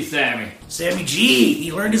good to see Sammy. Sammy G,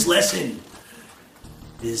 he learned his lesson.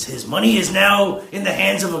 His money is now in the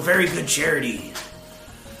hands of a very good charity.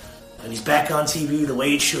 And he's back on TV the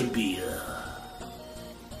way it should be.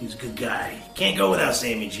 He's a good guy. Can't go without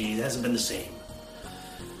Sammy G. It hasn't been the same.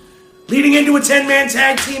 Leading into a 10-man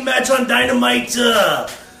tag team match on Dynamite.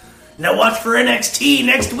 Now watch for NXT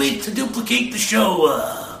next week to duplicate the show.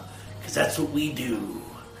 Because that's what we do.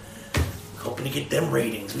 Hoping to get them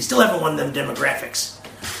ratings. We still haven't won them demographics.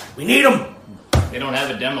 We need them. They don't have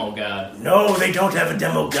a demo god. No, they don't have a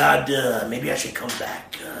demo god. Maybe I should come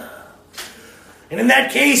back. And in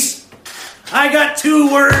that case, I got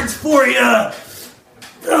 2 words for you.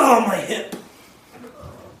 Oh, my hip.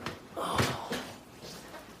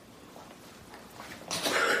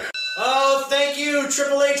 Oh, thank you,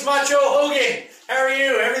 Triple H Macho Hogan. How are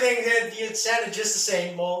you? Everything it sounded just the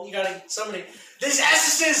same. Well, you gotta somebody. These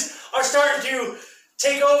SSs are starting to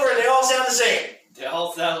take over, and they all sound the same. They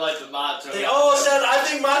all sound like the Macho. They all sound. I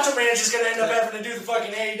think Macho Man's just gonna end up having to do the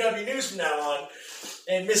fucking AEW news from now on,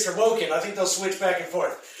 and Mr. Woken. I think they'll switch back and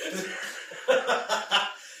forth.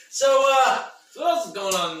 So, what else is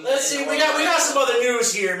going on? Let's see. We got some other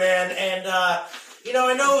news here, man, and I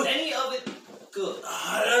know is any of it good?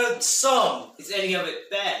 Some. Is any of it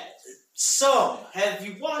bad? Some. Have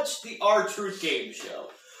you watched the R-Truth game show?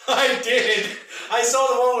 I did. I saw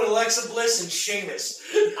the one with Alexa Bliss and Sheamus.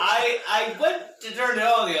 I went to turn it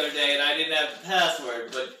on the other day and I didn't have the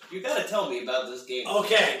password, but you gotta tell me about this game.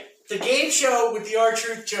 Okay, the game show with the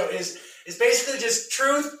R-Truth show is basically just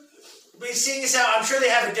Truth. Seeing as how I'm sure they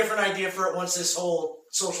have a different idea for it once this whole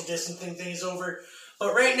social distancing thing is over.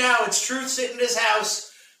 But right now, it's Truth sitting in his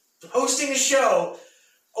house, hosting a show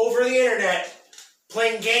over the internet,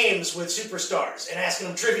 playing games with superstars and asking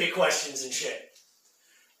them trivia questions and shit.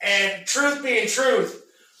 And Truth being Truth,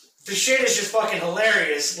 the shit is just fucking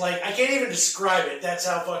hilarious. Like, I can't even describe it. That's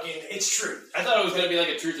how fucking... It's Truth. I thought it was going to be like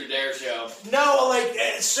a Truth or Dare show. No, like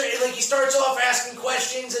he starts off asking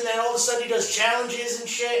questions and then all of a sudden he does challenges and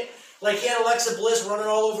shit. Like, he had Alexa Bliss running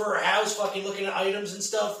all over her house, fucking looking at items and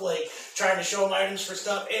stuff, like, trying to show him items for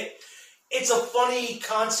stuff. It's a funny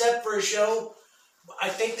concept for a show. I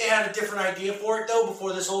think they had a different idea for it, though,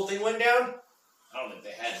 before this whole thing went down. I don't think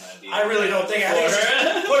they had an idea. I really don't think. I think it's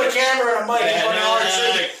just put a camera and a mic and put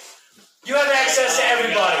R-Truth. You have access to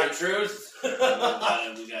everybody. Truth. we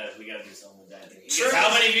gotta do something with that. Truth. How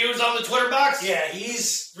many views on the Twitter box? Yeah,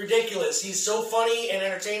 he's ridiculous. He's so funny and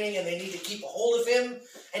entertaining, and they need to keep a hold of him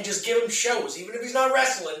and just give him shows, even if he's not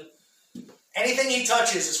wrestling. Anything he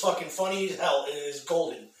touches is fucking funny as hell and is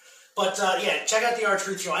golden. But yeah, check out the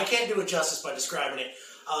R-Truth show. I can't do it justice by describing it.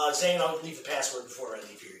 Zane, I'll leave the password before I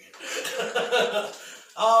leave here again.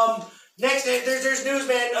 Next, there's news,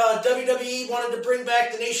 man. WWE wanted to bring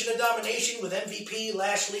back the Nation of Domination with MVP,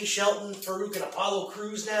 Lashley, Shelton, Farouk, and Apollo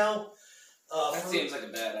Crews now. That seems like a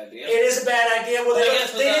bad idea. It is a bad idea. Well, they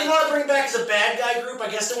didn't want to bring back as a bad guy group. I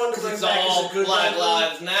guess they wanted to bring back as a good Black guy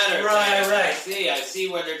Lives group. Matter. Right. I see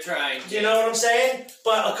what they're trying to. You know what I'm saying?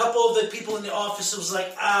 But a couple of the people in the office was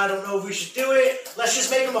like, I don't know if we should do it. Let's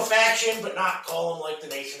just make them a faction, but not call them like the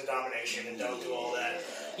Nation of Domination and don't do all that.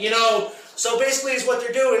 You know, so basically is what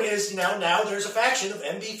they're doing is now there's a faction of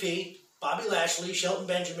MVP, Bobby Lashley, Shelton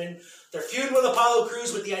Benjamin. They're feuding with Apollo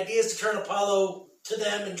Crews with the idea is to turn Apollo to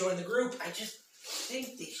them and join the group. I just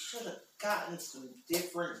think they should have gotten some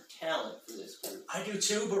different talent for this group. I do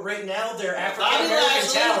too, but right now their African American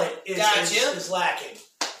talent is lacking.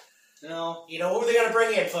 No. You know, who are they going to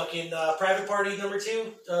bring in? Fucking Private Party number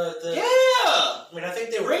 2? Yeah! I mean, I think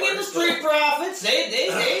they were... Bring in the Street Profits.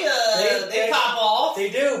 They pop off. They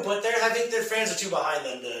do, but I think their fans are too behind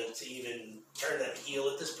them to even turn them heel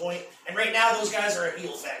at this point. And right now, those guys are a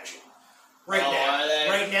heel faction. Right now. Are they?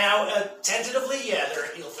 Right now, tentatively, yeah,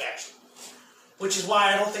 they're a heel faction. Which is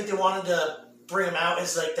why I don't think they wanted to bring them out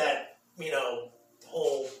as like that, you know,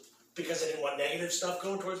 whole... Because they didn't want negative stuff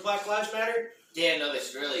going towards Black Lives Matter. Yeah, no, they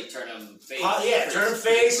should really turn them face. Turn them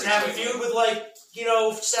face and have a feud with, like, you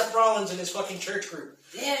know, Seth Rollins and his fucking church group.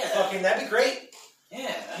 Yeah. Fucking, that'd be great.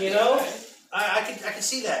 Yeah. You know? Right. I can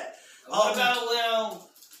see that. What about,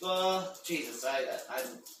 Jesus,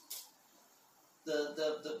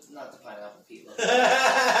 not the Pineapple Pete.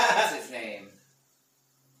 What's his name?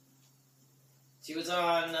 She was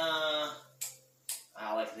on,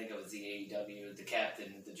 all I can think of is the AEW, the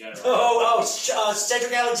captain, the general.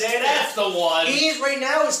 Cedric Alexander. That's the one. He right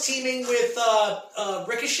now is teaming with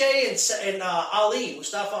Ricochet and Ali,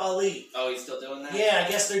 Mustafa Ali. Oh, he's still doing that? Yeah, I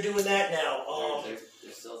guess they're doing that now. They're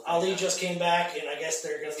still Ali just came back, and I guess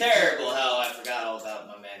they're going to be... Terrible how I forgot all about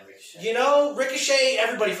my man Ricochet. You know, Ricochet,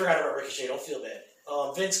 everybody forgot about Ricochet, don't feel bad.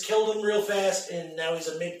 Vince killed him real fast, and now he's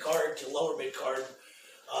a mid-card to lower mid-card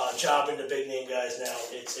job into big-name guys now.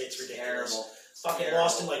 It's ridiculous. Terrible. Fucking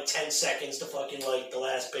lost in like 10 seconds to fucking like the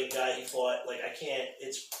last big guy he fought. Like, I can't.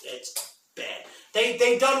 It's bad.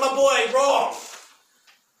 They done my boy wrong.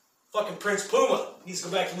 Fucking Prince Puma needs to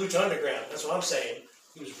go back to Lucha Underground. That's what I'm saying.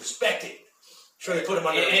 He was respected. Sure, they put him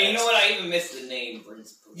under. And you know what? I even missed the name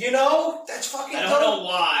Prince Puma. You know, that's fucking. I don't know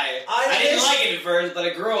why. I didn't like it at first, but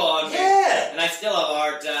it grew on me. Yeah. And I still have a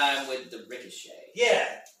hard time with the Ricochet. Yeah,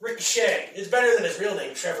 Ricochet. It's better than his real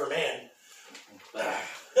name, Trevor Mann.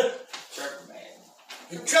 Trevor Man.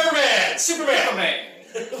 Trevor Mann! Superman! Trevor Man.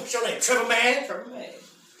 What's your name? Trevor Mann? Trevor Man.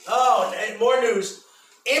 Oh, and more news.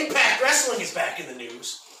 Impact Wrestling is back in the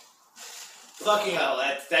news. Fucking. Well,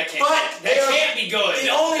 that can't be good. The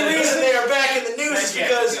only reason they are back in the news is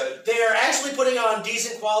because be they are actually putting on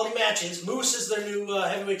decent quality matches. Moose is their new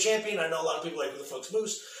heavyweight champion. I know a lot of people like who the fuck's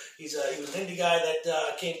Moose. He was an indie guy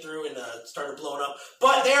that came through and started blowing up.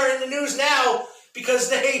 But they're in the news now because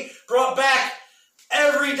they brought back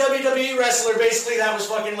every WWE wrestler basically that was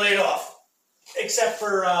fucking laid off. Except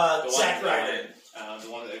for Zack Ryder.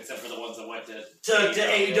 Except for the ones that went to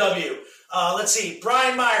AEW. Let's see.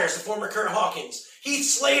 Brian Myers, the former Kurt Hawkins. Heath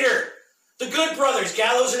Slater. The Good Brothers,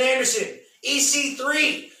 Gallows and Anderson.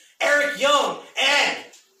 EC3. Eric Young. And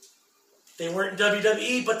They weren't in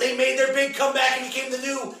WWE, but they made their big comeback and became the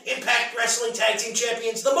new Impact Wrestling Tag Team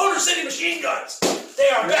Champions, the Motor City Machine Guns. They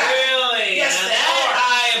are back. Really? Yes, and they that are.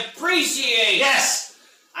 I appreciate. Yes.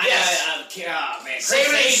 Oh, man. Chris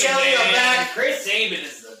Saban and Shelley are back. Chris Saban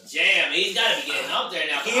is the jam. He's got to be getting up there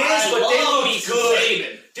now. He is, but they love look me some good.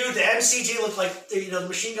 Saban. Dude, the MCG looked like the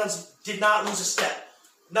Machine Guns did not lose a step.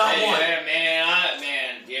 Not one.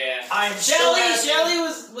 Yeah. I'm so happy. Shelley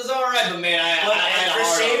was alright, but man, I had a Chris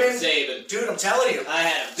hard on Saban, Saban. Dude, I'm telling you. I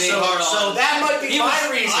had a big So hard on. so that might be my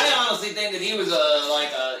reason. I honestly think that he was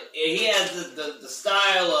he has the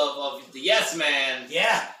style of the yes man.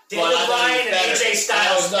 Yeah. But David I thought he Bryan was and better. AJ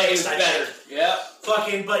Styles I thought he was next, I better. think.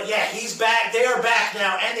 Yep. But yeah, he's back. They are back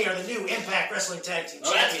now, and they are the new Impact Wrestling Tag Team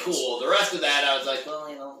Oh, Champions. that's cool. The rest of that, I was like, well,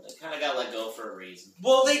 they kind of got let go for a reason.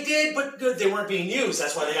 Well, they did, but good, they weren't being used.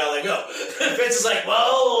 That's why they got let go. Vince is like,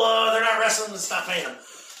 well, they're not wrestling, let's stop paying them.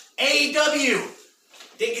 AEW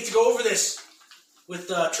didn't get to go over this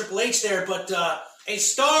with Triple H there, but a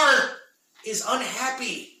star is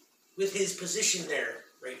unhappy with his position there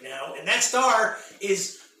right now, and that star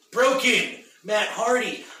is Broken Matt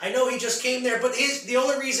Hardy. I know he just came there, but the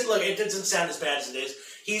only reason, look, it doesn't sound as bad as it is.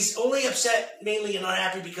 He's only upset mainly and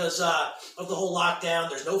unhappy because of the whole lockdown.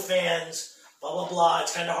 There's no fans, blah, blah, blah.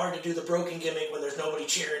 It's kind of hard to do the Broken gimmick when there's nobody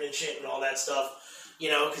cheering and shit and all that stuff,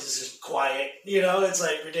 because it's just quiet, it's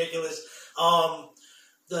like ridiculous.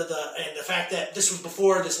 The fact that this was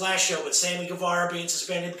before this last show, but Sammy Guevara being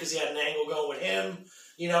suspended because he had an angle going with him,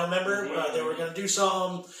 remember? They were going to do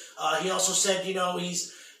something. He also said,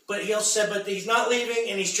 but he's not leaving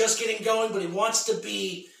and he's just getting going, but he wants to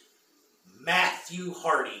be Matthew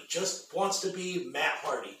Hardy. Just wants to be Matt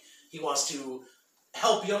Hardy. He wants to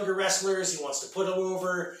help younger wrestlers. He wants to put them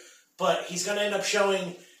over, but he's going to end up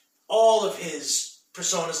showing all of his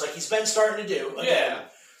personas like he's been starting to do. Again. Yeah.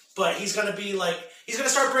 But he's going to be he's going to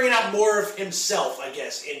start bringing out more of himself, I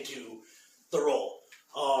guess, into the role.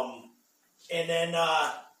 And then,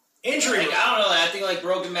 injury. I don't know. I think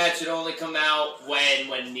Broken Matt should only come out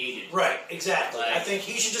when needed. Right, exactly. I think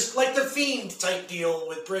he should just the Fiend type deal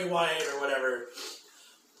with Bray Wyatt or whatever.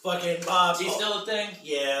 Fucking Is he still a thing?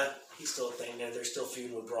 Yeah, he's still a thing. They're still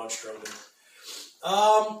feuding with Braun Strowman.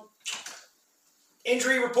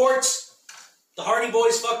 Injury reports. The Hardy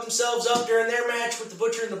Boys fucked themselves up during their match with the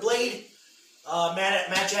Butcher and the Blade.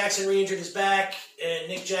 Matt Jackson re-injured his back, and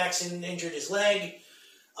Nick Jackson injured his leg.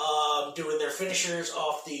 Doing their finishers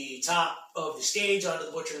off the top of the stage onto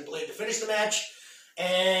the Butcher and Blade to finish the match.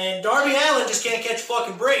 And Darby Allin just can't catch a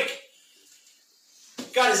fucking break.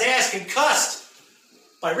 Got his ass concussed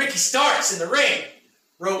by Ricky Starks in the ring.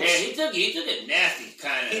 Ropes. Yeah, he took a nasty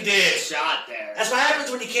kind of shot there. That's what happens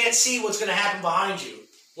when you can't see what's going to happen behind you.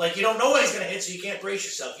 You don't know what he's going to hit, so you can't brace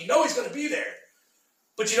yourself. You know he's going to be there,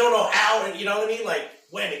 but you don't know how, and you know what I mean?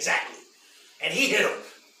 When exactly. And he hit him,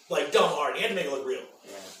 dumb hard. He had to make it look real.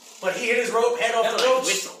 Yeah. But he hit his head off the ropes.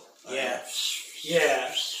 Whistle. Yeah.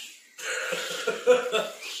 Yeah.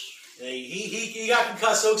 he got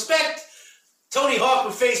concussed, so expect Tony Hawk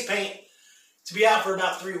with face paint to be out for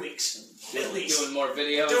about 3 weeks, at least. Doing more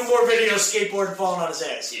videos? Doing more videos, skateboarding, falling on his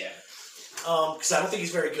ass. Yeah. Because I don't think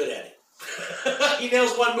he's very good at it. He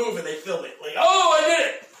nails one move and they film it. Oh, I did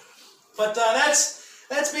it! But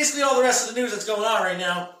that's basically all the rest of the news that's going on right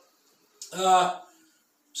now.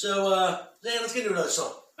 Let's get into another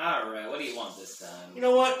song. Alright, what do you want this time? You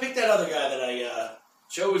know what? Pick that other guy that I...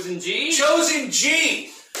 Chosen G? Chosen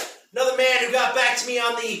G! Another man who got back to me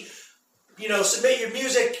on the, submit your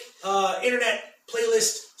music, internet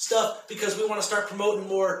playlist stuff, because we want to start promoting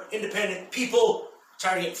more independent people.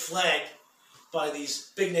 Tired of getting flagged by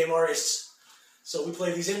these big name artists. So we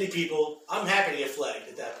play these indie people. I'm happy to get flagged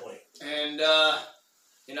at that point. And,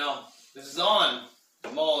 this is on the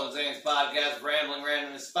Mole and Zane's podcast, Rambling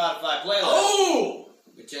Random Spotify playlist. Oh!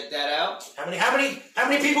 You can check that out. How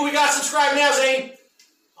many people we got subscribed now, Zane?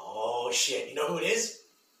 Oh, shit. You know who it is?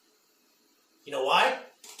 You know why?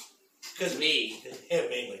 Because Me. Him,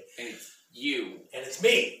 mainly. And it's you. And it's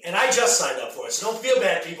me. And I just signed up for it, so don't feel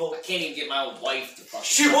bad, people. I can't even get my wife to fucking...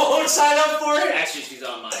 She won't sign up for it? Actually, she's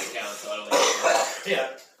on my account, so I don't even Yeah.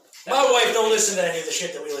 My wife don't listen to any of the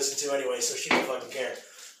shit that we listen to anyway, so she don't fucking care.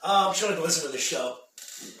 She don't even listen to this show.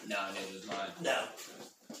 No, neither is mine. No.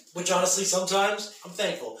 Which, honestly, sometimes, I'm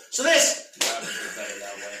thankful. So this... Better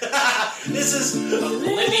that way. This is...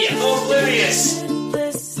 Oblivious. Oblivious.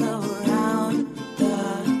 Bliss around the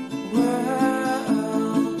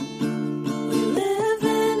world. We live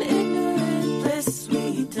in ignorant bliss.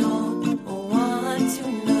 We don't want to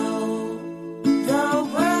know. The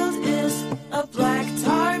world is a black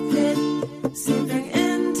tar pit, seeping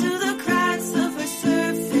into the cracks of her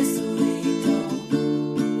surface. We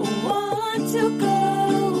don't want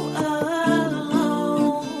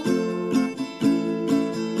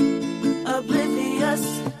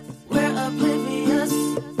oblivious. We're oblivious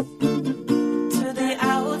to the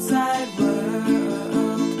outside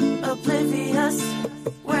world. Oblivious.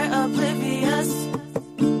 We're oblivious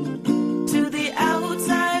to the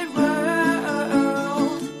outside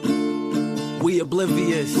world. We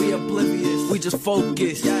oblivious. We oblivious. We just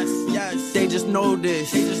focus. Yes, yes. They just know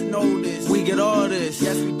this. They just know this. We get all this.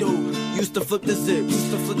 Yes, we do. Used to flip the zip.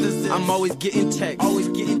 Used to flip the zip. I'm always getting text. Always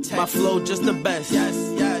getting text. My flow just the best. Yes,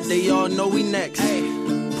 yes. They all know we next. Hey.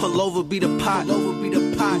 Pull over, be the pot. Pull over, be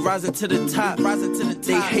the pot. We rising to the top. Rising to the top.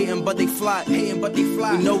 They hating, but they fly. Hating, but they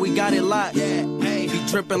fly. We know we got it locked. Yeah. Hey. Be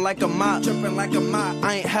dripping like a mop. Dripping like a mop.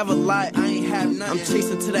 I ain't have a lot. I ain't have nothing. I'm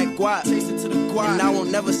chasing to that guap. Chasing to the guap. And I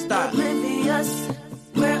won't never stop. Oblivious.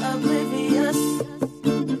 We're oblivious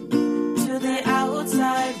to the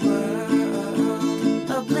outside world.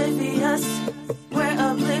 Oblivious. We're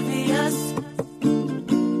oblivious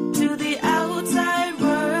to the outside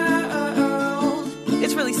world.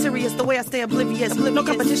 It's really serious the way I stay oblivious. No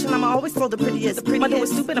competition, I'ma always flow the prettiest. My new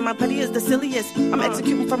is stupid and my petty is the silliest. I'm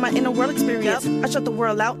executing from my inner world experience. I shut the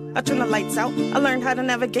world out, I turn the lights out. I learned how to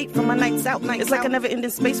navigate from my nights out. It's like a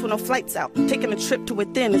never-ending space with no flights out. Taking a trip to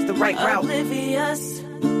within is the right route. Oblivious,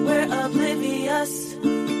 we're oblivious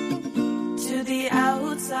to the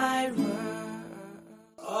outside world.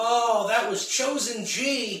 Oh, that was Chosen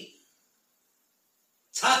G.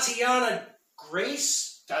 Tatiana Grace?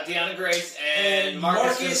 Tatiana Grace and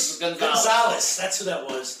Marcus Gonzalez. That's who that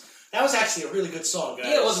was. That was actually a really good song, guys.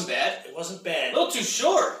 Yeah, it wasn't bad. It wasn't bad. A little too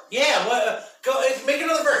short. Yeah, go make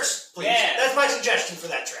another verse, please. Yeah. That's my suggestion for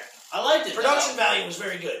that track. I liked it. Production value was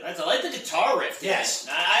very good. I like the guitar riff. Yes.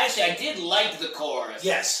 I did like the chorus.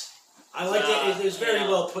 Yes. I liked it. It was very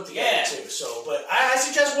well put together, yeah. too. So, but I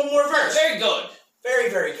suggest one more verse. Very good. Very,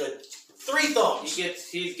 very good. 3 thumbs.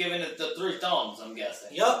 He's giving it the 3 thumbs, I'm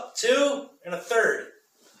guessing. Yup. 2 and a third.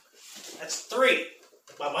 That's 3.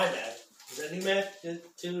 By my math. Is that new math? 2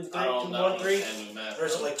 and 3? 2 I don't and know 1, 3? any math. Or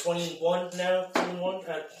is it like 21 now? 2 and 1?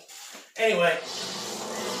 Anyway. I'm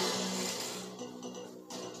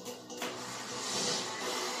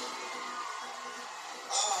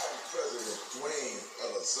President Dwayne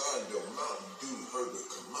Elizondo Mountain Dew Herbert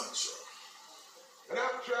Camacho. And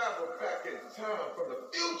I've traveled back in time from the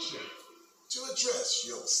future to address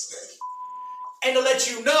your state. And to let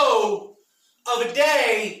you know of a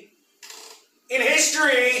day in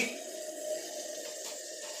history.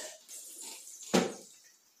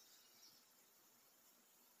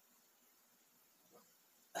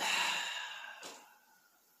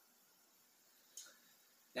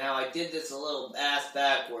 Now, I did this a little ass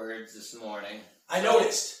backwards this morning. I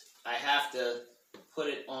noticed. I have to put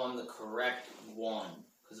it on the correct one.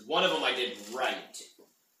 Because one of them I did right.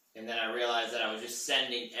 And then I realized that I was just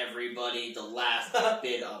sending everybody the last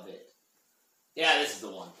bit of it. Yeah, this is the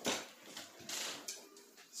one.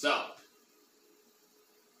 So.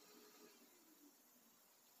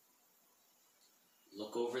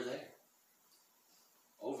 Look over there.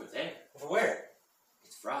 Over there. Over where?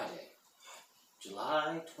 It's Friday.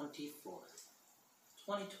 July 24th,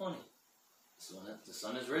 2020. The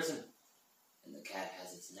sun has risen, and the cat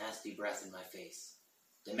has its nasty breath in my face,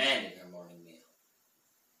 demanding her morning meal,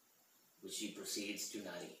 which she proceeds to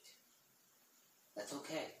not eat. That's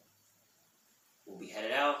okay. We'll be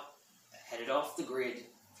headed off the grid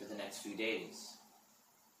for the next few days,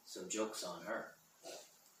 so joke's on her.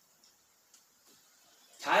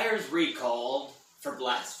 Tires recalled for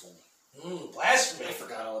blasphemy. Blasphemy. I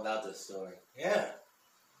forgot all about this story. Yeah.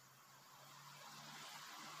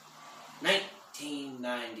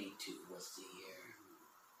 1992 was the year.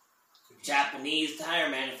 Japanese tire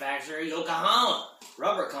manufacturer Yokohama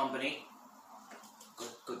Rubber Company.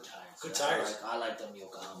 Good tires. Good tires. I like them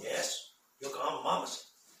Yokohama. Yes. Yokohama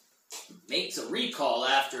Mamas. Makes a recall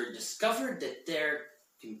after it discovered that their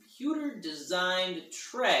computer-designed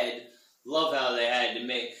tread. Love how they had to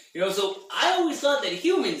make, so I always thought that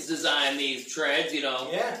humans designed these treads,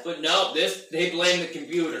 Yeah. But no, they blame the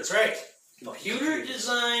computer. That's right.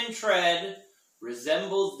 Computer-designed tread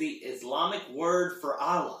resembles the Islamic word for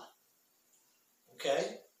Allah.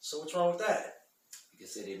 Okay. So what's wrong with that? I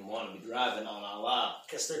guess they didn't want to be driving on Allah.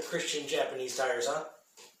 Guess they're Christian Japanese tires, huh?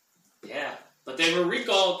 Yeah, but they were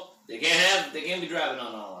recalled. They can't be driving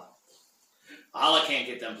on Allah. Allah can't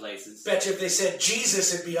get them places. Bet you if they said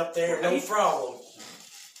Jesus, it'd be up there, no Right? problem.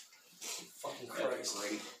 Fucking Christ.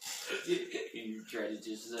 Great. Your tread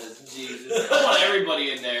just says Jesus. I want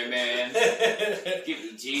everybody in there, man. Give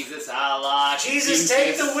me Jesus, Allah. Jesus,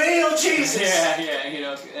 take the wheel, Jesus. Yeah,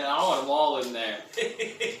 and I want them all in there.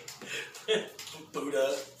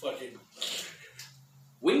 Buddha, fucking.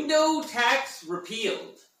 Window tax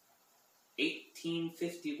repealed.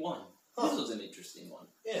 1851. This was an interesting one.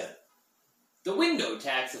 Yeah. The window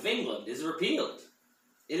tax of England is repealed.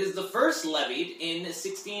 It is the first levied in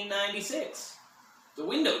 1696. The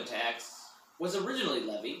window tax was originally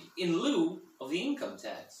levied in lieu of the income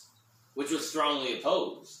tax, which was strongly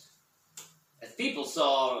opposed, as people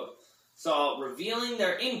saw revealing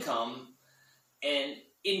their income an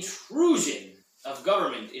intrusion of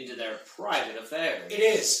government into their private affairs. It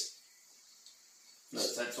is.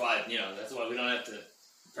 That's why we don't have to.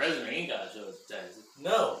 The president ain't got to show his taxes.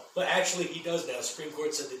 No, but actually he does now. Supreme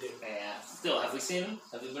Court said they do. Yeah. Still, have we seen him?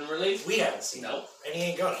 Have they been released? We haven't seen him. Nope. And he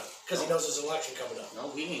ain't gonna, because he knows there's an election coming up. No,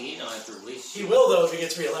 he don't have to release. He will, though, if he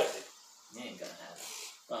gets reelected. He ain't gonna happen.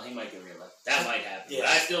 Well, he might get reelected. That might happen. Yeah. But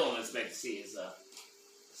I still don't expect to see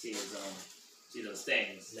those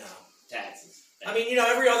things. No. Taxes. I mean,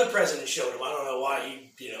 every other president showed him. I don't know why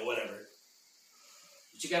whatever.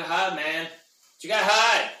 But you gotta hide, man. But you gotta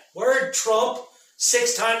hide. Word, Trump,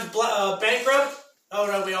 6 times bankrupt? Oh,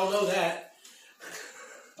 no, we all know that.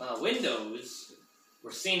 Windows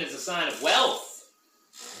were seen as a sign of wealth.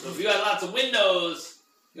 So if you had lots of windows,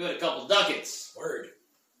 you had a couple ducats. Word.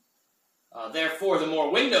 Therefore, the more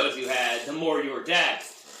windows you had, the more you were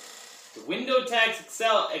taxed. The window tax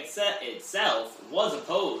itself was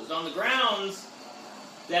opposed on the grounds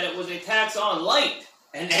that it was a tax on light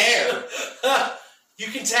and air. You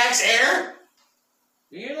can tax air?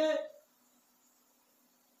 You hear that?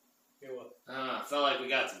 Hear what? I felt like we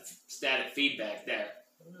got some static feedback there.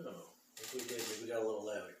 I don't know. If we did, we got a little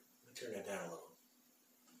louder. Let me turn that down a little.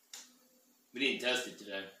 We didn't test it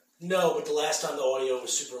today. No, but the last time the audio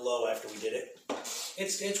was super low after we did it.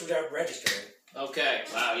 It's registering. Okay.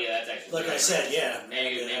 Wow, yeah, that's actually like I said, yeah.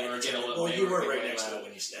 Maybe we're getting a little... Well, you were right next to it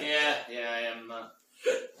when you snapped. Yeah, I am.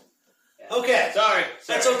 Yeah. Okay. Sorry.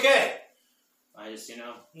 That's okay. I just,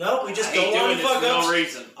 No, we just I don't hate want doing to this fuck for up. no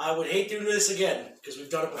reason. I would hate doing this again, because we've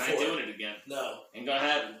done it I before. ain't doing it again. No. Ain't gonna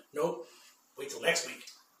happen. Nope. Wait till next week.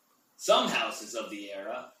 Some houses of the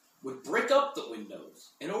era would brick up the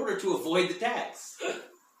windows in order to avoid the tax. The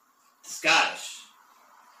Scottish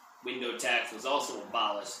window tax was also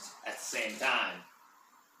abolished at the same time.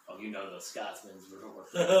 Oh, those Scotsmen were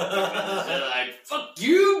they're like, fuck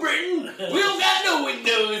you, Britain! We don't got no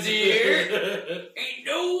windows here! Ain't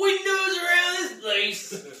no windows around this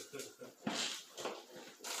place!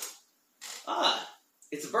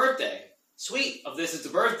 It's a birthday. Sweet. Of this, it's a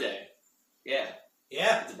birthday. Yeah.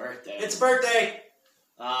 Yeah. It's a birthday. It's a birthday.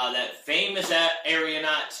 That famous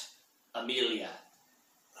aeronaut, Amelia.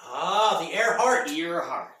 The Earhart.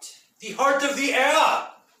 Earhart. The heart of the air.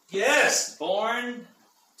 Yes. Born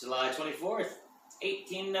July 24th,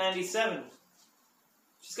 1897.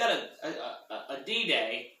 She's got a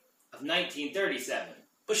D-Day of 1937.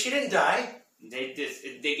 But she didn't die. They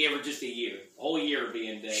gave her just a year. A whole year of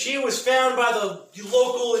being dead. She was found by the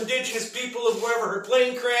local indigenous people of wherever her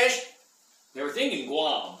plane crashed. They were thinking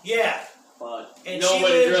Guam. Yeah. But and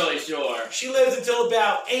nobody's really sure. She lived until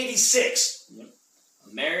about 86. Yep.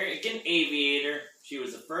 American aviator. She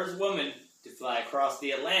was the first woman to fly across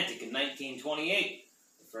the Atlantic in 1928.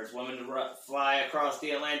 The first woman to fly across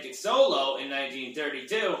the Atlantic solo in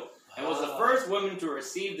 1932. And was the first woman to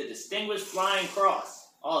receive the Distinguished Flying Cross,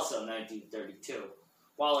 also 1932,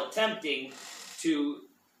 while attempting to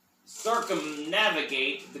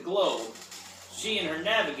circumnavigate the globe. She and her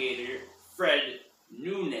navigator, Fred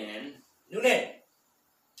Noonan,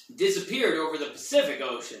 disappeared over the Pacific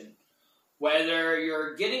Ocean. Whether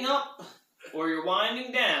you're getting up or you're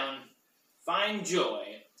winding down, find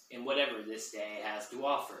joy in whatever this day has to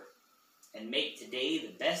offer. And make today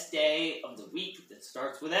the best day of the week that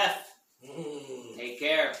starts with F. Take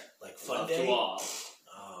care. Like fun Love day? to all.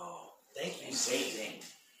 Oh, thank you, Amazing.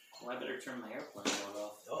 Well, I better turn my airplane mode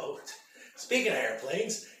off. Oh, speaking of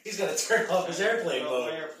airplanes, he's going to turn off his airplane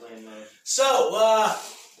mode. Airplane mode. So,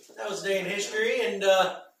 that was a day in history, and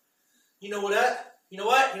you know what? You know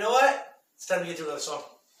what? It's time to get to another song.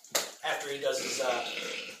 After he does his,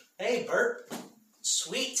 hey, Bert,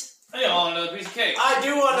 sweet. Hey, I want another piece of cake. I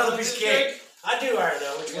do want another piece of cake. I do already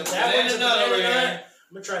know which one. That one's a banana over nut. here.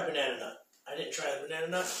 I'm going to try banana nut. I didn't try the banana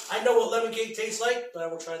nut. I know what lemon cake tastes like, but I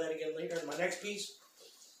will try that again later in my next piece.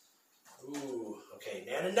 Ooh, okay,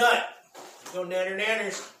 nana nut. Let's go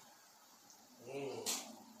nanners.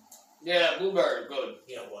 Yeah, blueberry, good.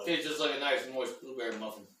 Yeah, well. Tastes just like a nice, moist blueberry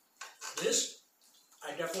muffin. This,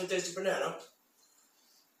 I definitely tasted banana.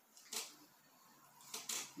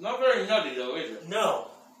 Not very nutty, though, is it? No.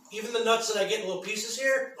 Even the nuts that I get in little pieces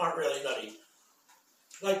here aren't really nutty.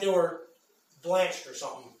 Like they were blanched or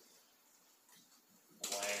something.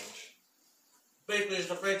 Blanch. Basically, it's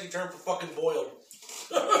a fancy term for fucking boiled.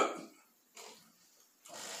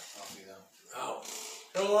 Coffee, though. Oh.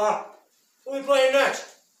 So, What are we playing next?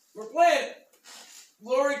 We're playing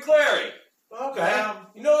Lori Clary. Okay.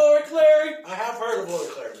 You know Lori Clary? I have heard of Lori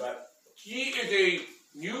Clary, but She is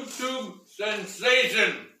a YouTube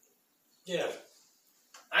sensation. yeah.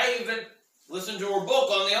 I even listened to her book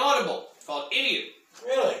on the Audible. It's called Idiot.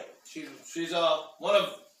 Really? She's one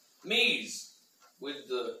of me's with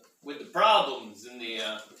the problems in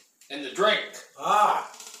the drink. Ah.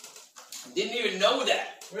 Didn't even know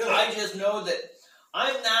that. Really? I just know that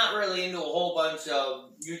I'm not really into a whole bunch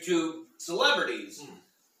of YouTube celebrities.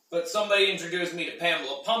 But somebody introduced me to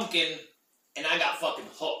Pamela Pumpkin, and I got fucking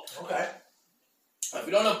hooked. Okay. If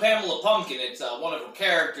you don't know Pamela Pumpkin, it's one of her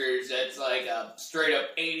characters that's like a straight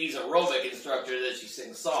up 80s aerobic instructor that she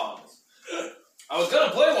sings songs. I was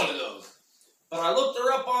gonna play one of those, but I looked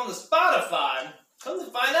her up on the Spotify. Come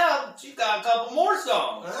to find out, she's got a couple more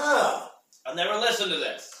songs. Ah. I've never listened to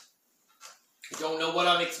this. I don't know what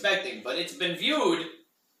I'm expecting, but it's been viewed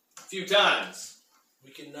a few times.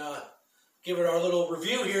 We can give it our little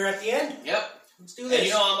review here at the end. Yep. Let's do this. And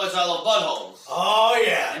you know how much I love buttholes. Oh,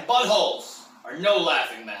 yeah. And buttholes are no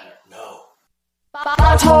laughing matter. No.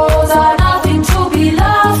 Buttholes are nothing to be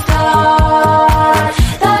laughed at.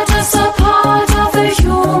 They're just a part of the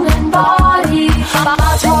human body.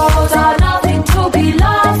 Buttholes are nothing to be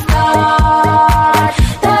laughed at.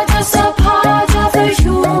 They're just a part of the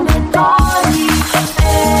human body.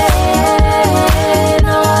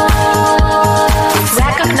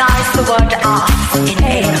 Recognize the word in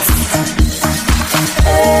anus.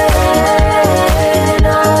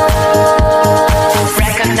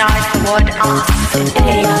 Recognize the word in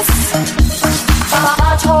anus.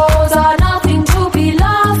 Buttholes are nothing to be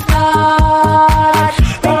laughed at.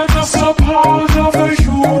 They're just a part of the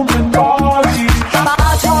human body.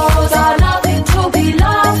 Buttholes are nothing to be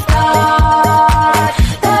laughed at.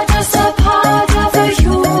 They're just a part of the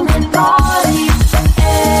human body.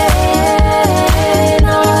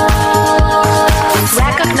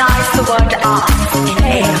 Recognize the word in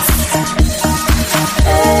anus.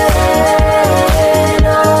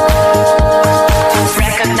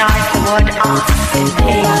 Recognize the word in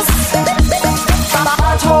anus.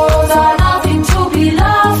 Buttholes are nothing to be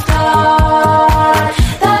laughed at.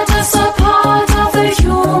 They're just a part of the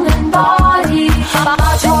human body.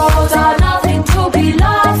 Buttholes are nothing to be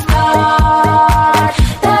laughed at.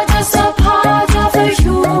 They're just a part of the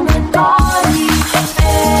human body.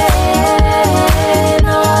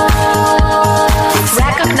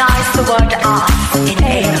 Recognize the word in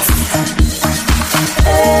anus.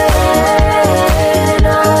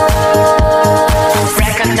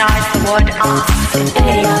 Recognize the word in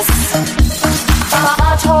anus.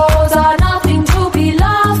 Buttholes are nothing to be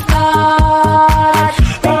laughed at.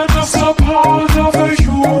 They're just a part of the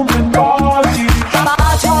human body.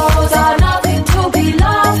 Buttholes are nothing to be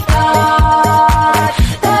laughed at.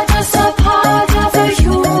 They're just a part of the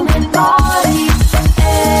human body.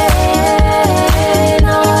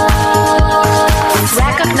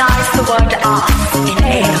 Recognize the word in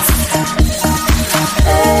anus.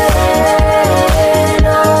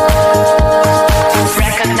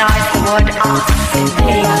 Recognize the word in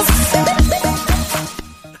anus.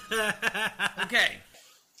 Okay.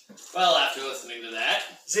 Well, after listening to that,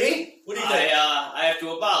 See? What do you think? I have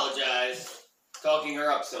to apologize talking her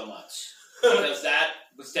up so much. Because that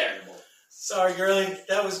was terrible. Sorry, girlie.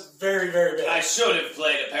 That was very, very bad. I should have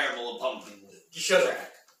played a Pamela Pumpkin You should have.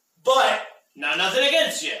 track. But, Now, nothing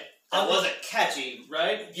against you. That wasn't catchy,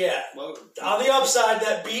 right? yeah. Well, On the upside,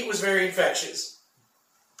 that beat was very infectious.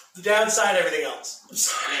 The downside, everything else.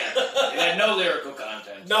 yeah. It had no lyrical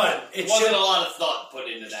content. None. It It wasn't a lot of thought put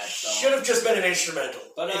into that song. should have just been an instrumental,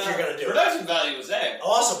 But if you're going to do it. production value was there.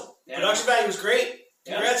 Awesome. Yeah. Production value was great.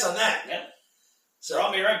 Yeah. Congrats on that. Yeah. So,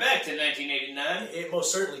 Brought me right back to 1989. it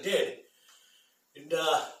most certainly did. And,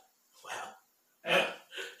 wow. Yeah.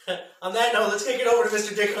 On that note, let's kick it over to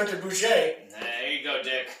Mr. Dick Hunter Boucher There you go,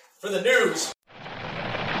 Dick. for the news.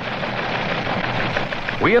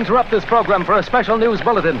 We interrupt this program for a special news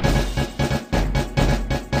bulletin.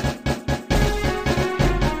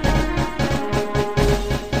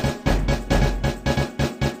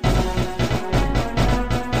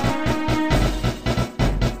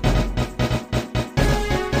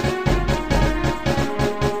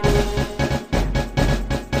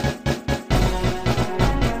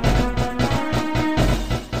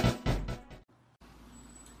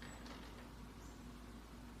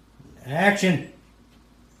 Action.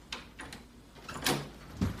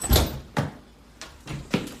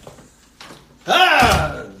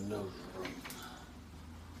 Ah!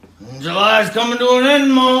 July's coming to an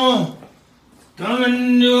end, Ma.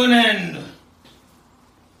 Coming to an end.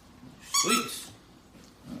 Sweets.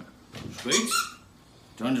 Sweets?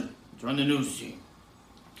 Trying to the news team.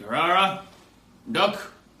 Carrara,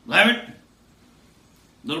 Duck, Lammett,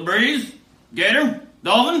 Little Breeze, Gator,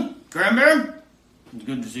 Dolphin, Cranberry. It's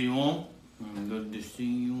good to see you all. Good to see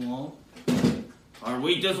you all. Hard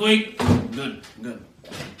week this week? Good.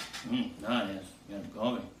 Nice. Got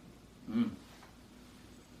coffee.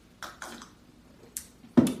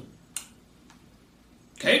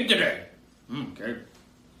 Cake today. Cake.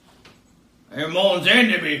 I hear Mo and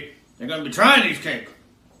Zandy they're gonna be trying these cake.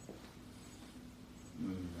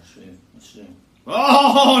 Let's see.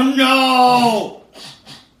 Oh no!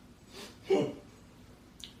 I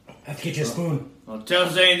have to get you a spoon. Well, tell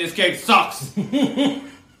Zane this cake sucks.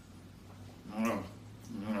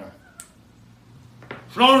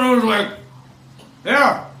 Slow news week.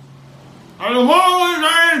 Here. Are the Mo and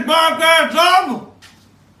Zane's podcast up?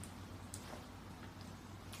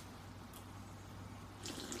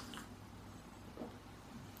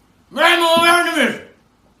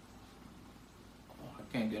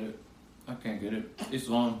 I can't get it. It's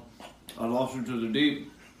on. I lost it to the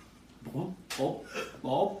deep. Oh.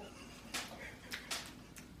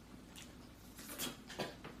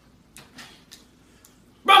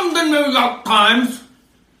 From the New York Times.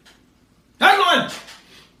 Headline.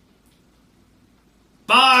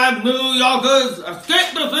 5 New Yorkers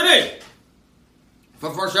escaped the city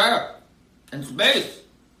for fresh air and space.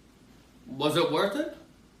 Was it worth it?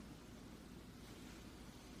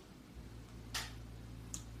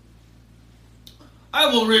 I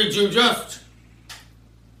will read you just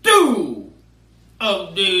 2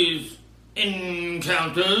 of these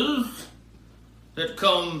encounters that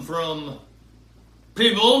come from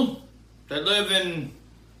people that live in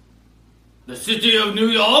the city of New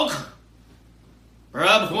York,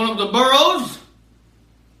 perhaps one of the boroughs,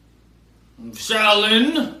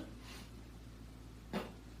 Shaolin.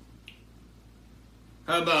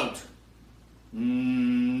 How about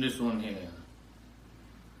this one here?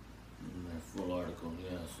 Full article,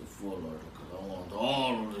 yes, a full article. I want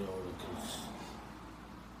all of the articles.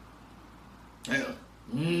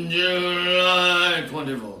 Yeah. July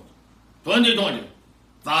 24th, 2020,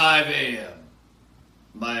 5 a.m.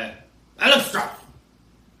 by Alex Strauss.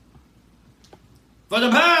 For the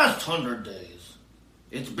past 100 days,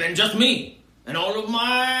 it's been just me and all of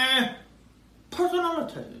my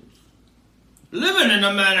personalities living in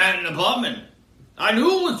a Manhattan apartment. I knew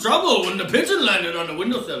it was trouble when the pigeon landed on the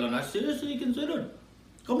windowsill, and I seriously considered,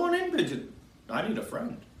 come on in, pigeon. I need a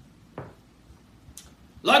friend.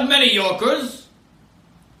 Like many Yorkers,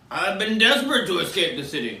 I've been desperate to escape the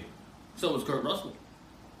city. So was Kurt Russell.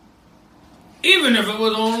 Even if it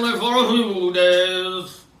was only for a few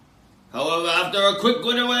days. However, after a quick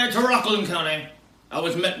getaway to Rockland County, I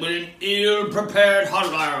was met with an ill-prepared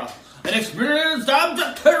hotwire, an experienced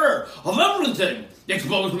abject terror of everything.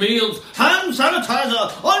 Exposed meals, hand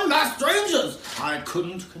sanitizer, unmasked strangers I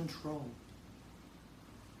couldn't control.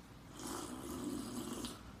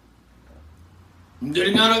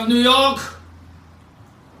 Getting out of New York,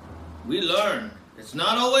 we learn it's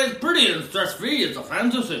not always pretty and stress-free, it's a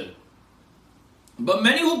fantasy. But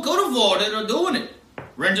many who could afford it are doing it.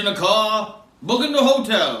 Renting a car, booking the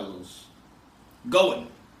hotels, going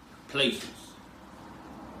places.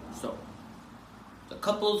 So, the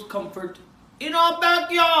couple's comfort in our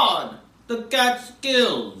backyard, the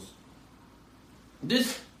Catskills.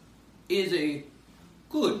 This is a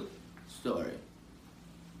good story.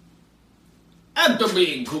 After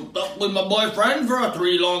being cooped up with my boyfriend for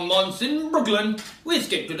 3 long months in Brooklyn, we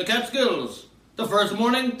escaped to the Catskills. The first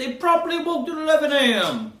morning, they promptly woke at 11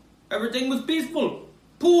 a.m. Everything was peaceful.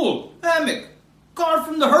 Pool, hammock, car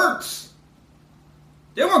from the Hertz.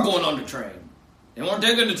 They weren't going on the train. They weren't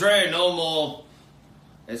taking the train no more.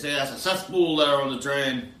 They say that's a cesspool there on the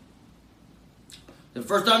train. The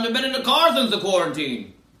first time they've been in the car since the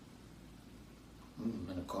quarantine. In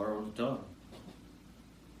the car all the time.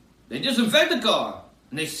 They disinfected the car,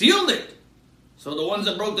 and they sealed it. So the ones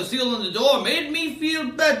that broke the seal on the door made me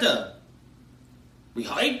feel better. We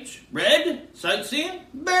hiked, read, sightseeing,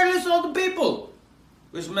 barely saw the people.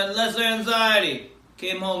 Which meant less anxiety.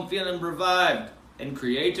 Came home feeling revived and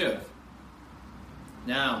creative.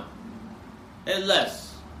 Now, a less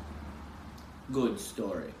good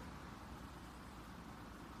story.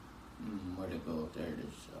 Where'd it go? There it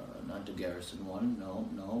is. Not the Garrison one.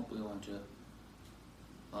 No. We want to...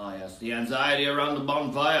 Ah, yes. The anxiety around the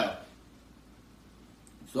bonfire.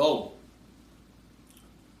 So,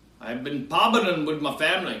 I've been parboning with my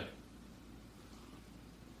family.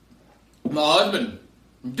 My husband.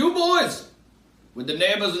 2 boys. With the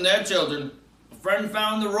neighbors and their children. A friend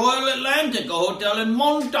found the Royal Atlantic, a hotel in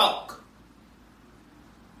Montauk.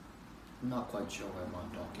 I'm not quite sure where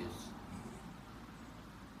Montauk is.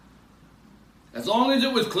 As long as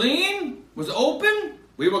it was clean, was open,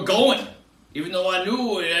 we were going. Even though I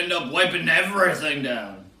knew we'd end up wiping everything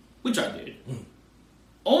down. Which I did.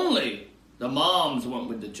 Only the moms went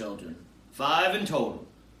with the children. 5 in total.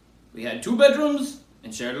 We had 2 bedrooms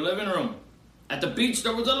and shared a living room. At the beach,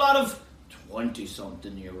 there was a lot of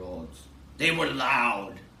 20-something-year-olds. They were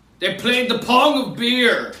loud. They played the pong of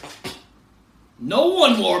beer. No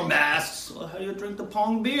one wore masks. Well, how do you drink the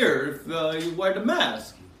pong beer if you wear the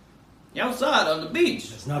mask? You're outside on the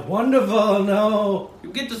beach. It's not wonderful, no.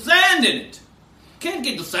 You get the sand in it. You can't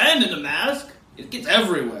get the sand in the mask. It gets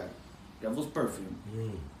everywhere. Devil's perfume.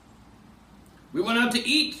 We went out to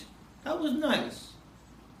eat. That was nice.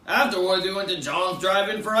 Afterwards, we went to John's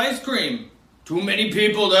Drive-In for ice cream. Too many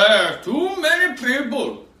people there. Too many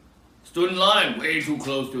people. Stood in line way too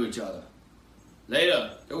close to each other.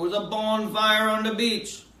 Later, there was a bonfire on the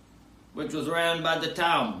beach, which was ran by the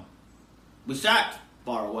town. We sat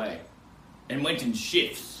far away and went in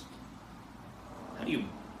shifts. How do you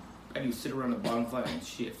sit around a bonfire in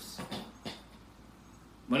shifts?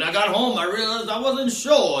 When I got home, I realized I wasn't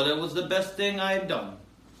sure that was the best thing I had done.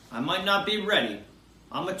 I might not be ready.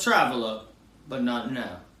 I'm a traveler, but not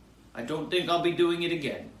now. I don't think I'll be doing it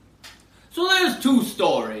again. So there's 2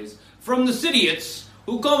 stories from the Cityots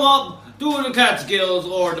who come up to the Catskills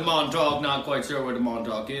or the Montauk. Not quite sure where the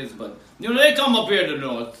Montauk is, but they come up here to the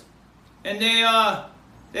north, and they had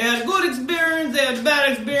a good experience. They had a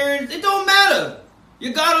bad experience. It don't matter.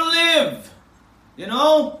 You gotta live.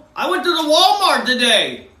 I went to the Walmart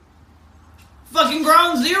today. Fucking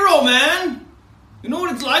ground zero, man. You know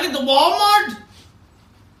what it's like at the Walmart?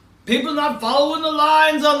 People not following the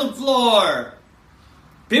lines on the floor.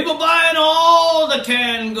 People buying all the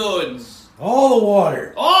canned goods. All the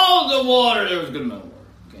water. All the water. There was a good amount of water.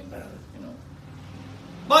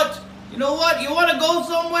 But, you know what? You want to go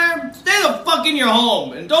somewhere? Stay the fuck in your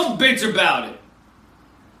home and don't bitch about it.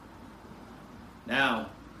 Now,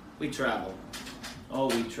 we travel. Oh,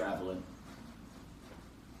 we traveling.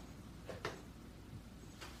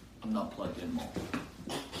 I'm not plugged in more.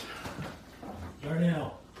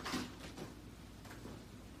 Darnell.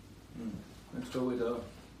 Let's go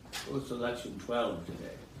with selection 12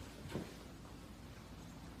 today.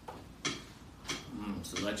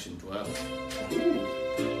 Selection 12.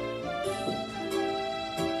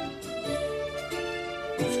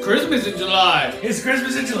 It's Christmas in July. It's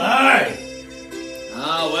Christmas in July.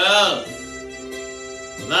 Ah, well.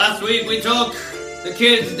 Last week we took the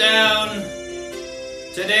kids down.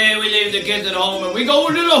 Today we leave the kids at home and we go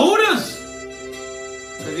to the Hooters.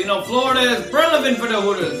 Because, Florida is relevant for the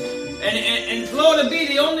Hooters. And Florida be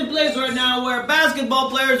the only place right now where basketball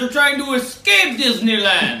players are trying to escape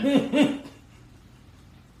Disneyland.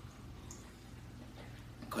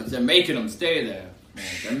 Because they're making them stay there.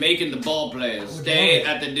 They're making the ball players stay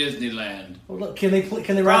at the Disneyland. Well, look, can they ride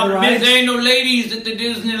the Problem is rides? there ain't no ladies at the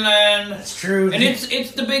Disneyland. That's true. And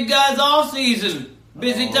it's the big guys off season.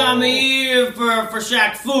 Busy time of year for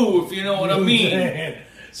Shaq Fu, if you know what I mean.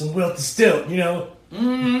 Some Wilt to Stilt,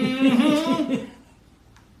 Mm-hmm.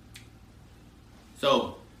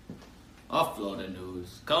 So, our Florida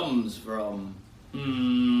news comes from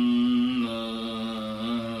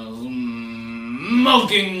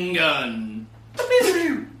Smoking Gun.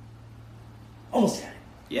 Almost had it.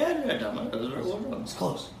 Yeah, It's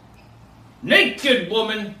close. Naked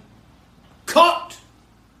woman caught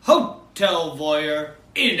hotel voyeur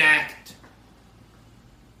in act.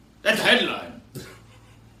 That's the headline.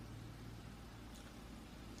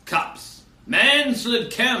 Cops. Man slid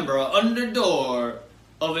camera under door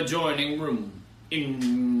of adjoining room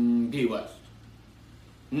in Key West.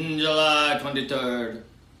 July 23rd.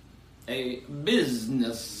 A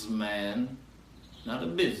businessman, not a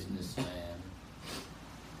businessman,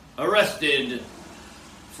 arrested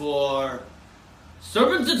for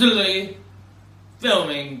surreptitiously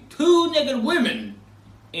filming 2 naked women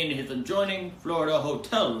in his adjoining Florida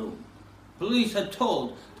hotel room. Police had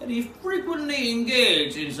told that he frequently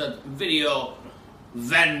engaged in such video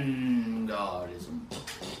vanguardism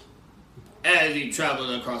as he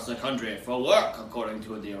traveled across the country for work, according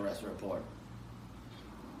to the arrest report.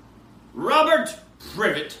 Robert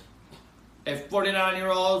Privet, a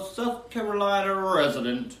 49-year-old South Carolina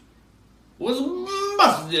resident, was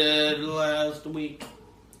busted last week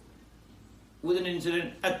with an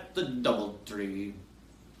incident at the DoubleTree.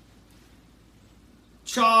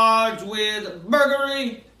 Charged with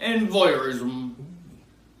burglary and voyeurism.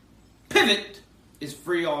 Pivot is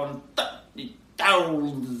free on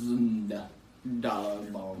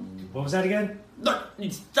 $30,000 bond. What was that again?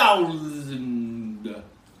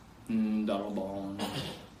 $30,000 bond.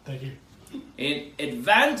 Thank you. In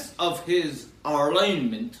advance of his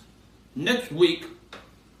arraignment next week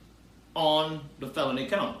on the felony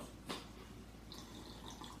counts.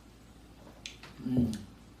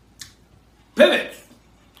 Pivot,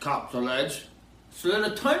 cops allege, slid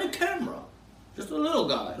a tiny camera, just a little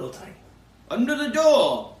guy, Little tiny. under the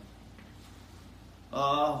door,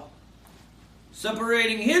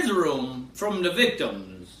 separating his room from the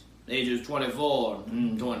victims, ages 24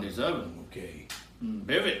 and 27. Okay.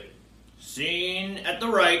 Pivot, seen at the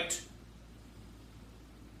right.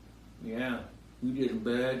 Yeah, you did a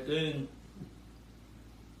bad thing.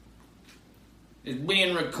 Is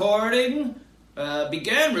began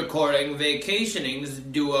recording Vacationing's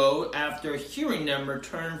duo after hearing them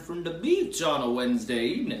return from the beach on a Wednesday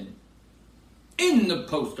evening. In the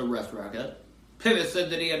post-arrest record, Pivot said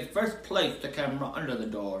that he had first placed the camera under the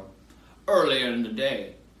door earlier in the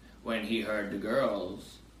day when he heard the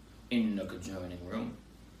girls in the adjoining room.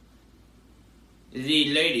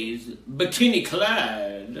 The ladies,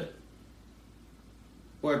 bikini-clad,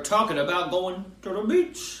 were talking about going to the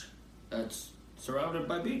beach. That's surrounded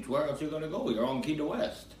by beach. Where else are you going to go? You're on Key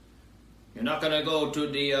West. You're not going to go to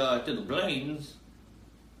the plains.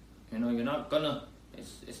 You know, you're not going to...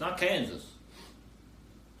 It's not Kansas.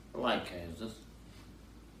 I like Kansas.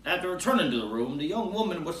 After returning to the room, the young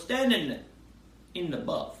woman was standing in the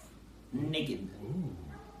buff, naked. Ooh.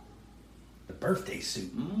 The birthday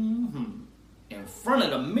suit. In front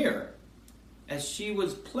of the mirror, as she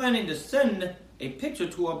was planning to send a picture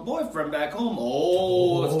to her boyfriend back home.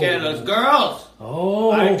 Oh, scandalous girls. Oh.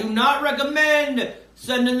 I do not recommend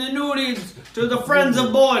sending the nudies to the friends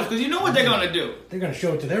of boys, because you know what they're going to do. They're going to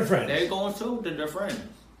show it to their friends. They're going to show it to their friends.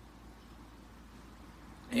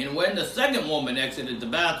 And when the second woman exited the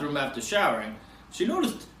bathroom after showering, she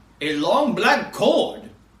noticed a long black cord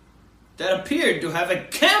that appeared to have a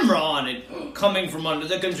camera on it coming from under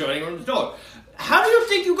the conjoining room door. How do you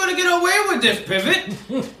think you're going to get away with this,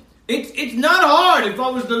 Pivot? It's not hard if I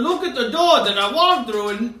was to look at the door that I walked through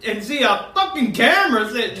and see a fucking camera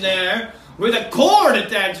sitting there with a cord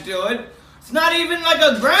attached to it. It's not even like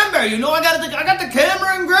a Granberry, you know. I got the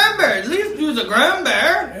camera in Granberry. At least use a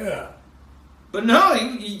Granberry. Yeah. But no,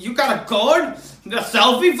 you got a cord, a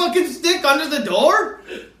selfie fucking stick under the door.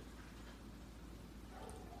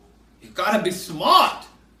 You gotta be smart.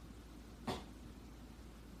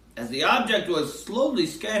 As the object was slowly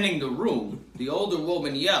scanning the room, the older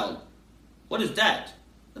woman yelled, "What is that?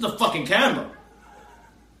 That's a fucking camera."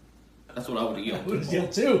 That's what I would have yelled. I would have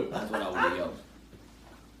yelled too. That's what I would have yelled.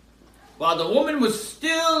 While the woman was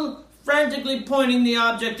still frantically pointing the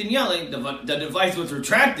object and yelling, the device was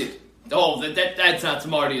retracted. Oh, that's not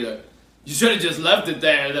smart either. You should have just left it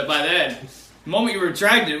there by then. The moment you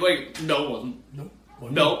retracted, wait, no, it wasn't.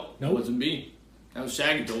 Nope. It wasn't me. That was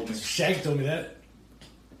Shaggy told me. Shaggy told me that.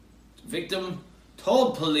 The victim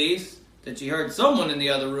told police that she heard someone in the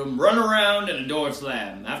other room run around and a door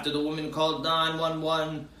slam. After the woman called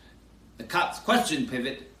 911, the cops questioned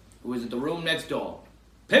Pivot, who was at the room next door.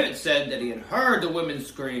 Pivot said that he had heard the women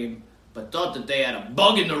scream, but thought that they had a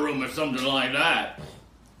bug in the room or something like that.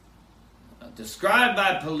 Described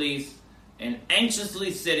by police, and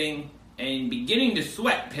anxiously sitting and beginning to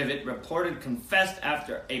sweat, Pivot reported confessed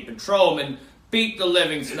after a patrolman beat the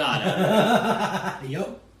living snot out of him.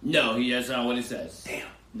 Yup. No, that's not what he says. Damn.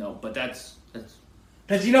 No, but that's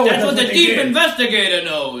That's you know that's what the they deep did. investigator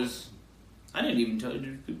knows. I didn't even tell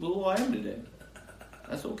you people who I am today.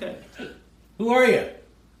 That's okay. Who are you?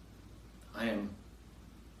 I am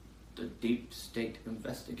the deep state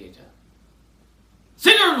investigator.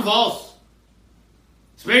 Singer or false?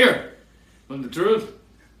 Speaker, from the truth.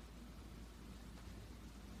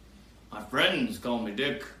 My friends call me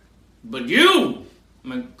Dick, but you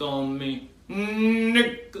may call me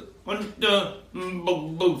Nick on the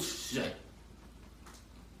boots.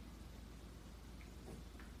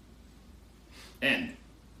 And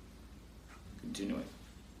continuing.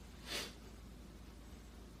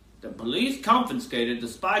 The police confiscated the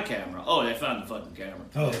spy camera. Oh, they found the fucking camera.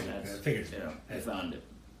 Oh, That's- I figured. Yeah, they found it.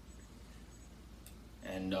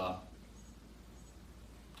 And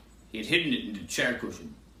he had hidden it in the chair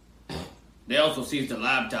cushion. They also seized a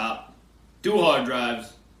laptop, 2 hard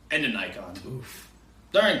drives, and a Nikon. Oof.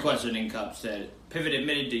 During questioning, cops said Pivot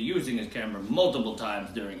admitted to using his camera multiple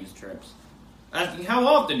times during his trips. Asking how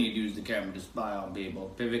often he'd used the camera to spy on people,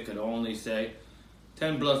 Pivot could only say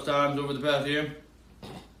 10 plus times over the past year,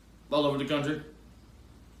 all over the country.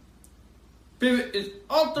 Pivot is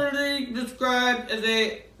alternately described as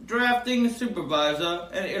a drafting supervisor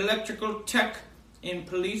and electrical tech in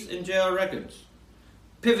police and jail records.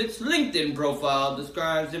 Pivot's LinkedIn profile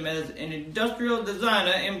describes him as an industrial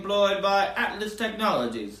designer employed by Atlas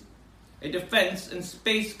Technologies, a defense and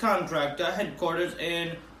space contractor headquarters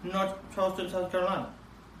in North Charleston, South Carolina.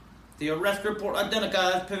 The arrest report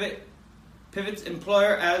identifies Pivot's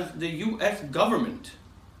employer as the U.S. government.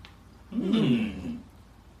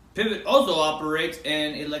 Pivot also operates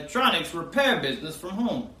an electronics repair business from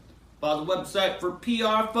home. While the website for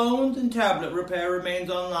PR phones and tablet repair remains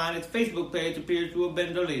online, its Facebook page appears to have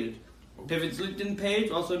been deleted. Pivot's LinkedIn page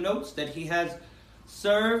also notes that he has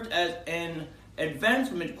served as an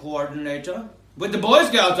advancement coordinator with the Boy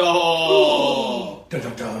Scouts. Oh! Dun,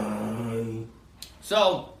 dun, dun.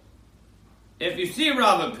 So, if you see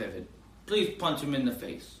Robert Pivot, please punch him in the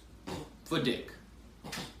face. For Dick.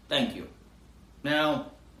 Thank you.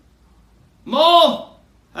 Now, Mo,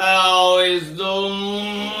 how is the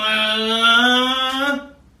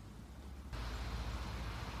weather?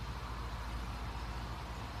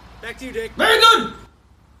 Back to you, Dick. Very good!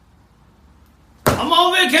 I'm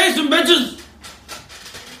on vacation, bitches!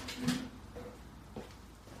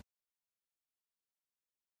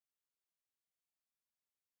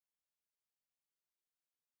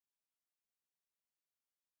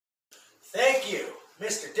 Thank you,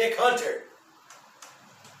 Mr. Dick Hunter,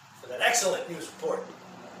 for that excellent news report.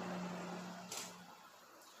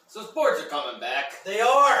 So sports are coming back. They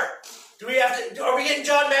are. Do we have to? Are we getting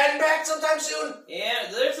John Madden back sometime soon? Yeah,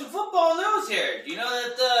 there's some football news here. Do you know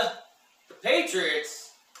that the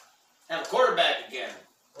Patriots have a quarterback again?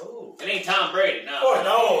 Oh. It ain't Tom Brady, no.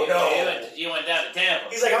 Oh, no. He went down to Tampa.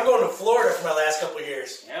 He's like, I'm going to Florida for my last couple of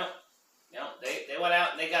years. Yep. They went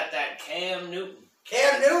out and they got that Cam Newton.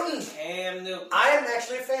 Cam Newton. Cam Newton. I am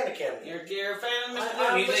actually a fan of Cam Newton. You're a fan of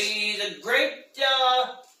Mr. Newton. He's a great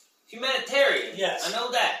humanitarian. Yes. I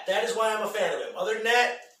know that. That is why I'm a fan of him. Other than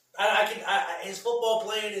that, his football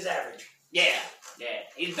playing is average. Yeah.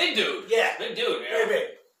 He's a big dude. Yeah. Big dude. Very big.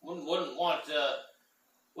 Wouldn't want to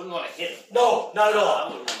hit him. No, not at all. I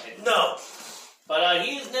wouldn't want to hit him. No. But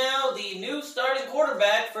he's now the new starting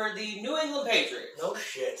quarterback for the New England Patriots. No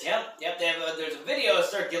shit. Yep. There's a video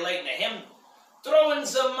circulating of him throwing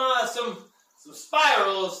some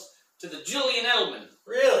spirals to the Julian Edelman.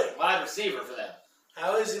 Really? Wide receiver for them.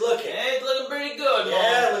 How is he looking? Yeah, he's looking pretty good, Yeah,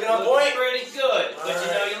 man. looking on point? Pretty good. All But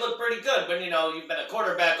right. you look pretty good when you've been a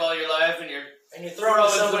quarterback all your life and you're throwing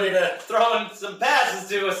somebody throwing some passes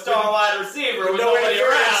to a star wide receiver with nowhere nobody to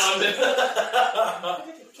around.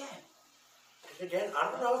 Again, I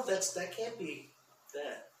don't know if that can't be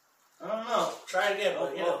that. I don't know. Try it again,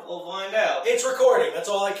 but We'll find out. It's recording. That's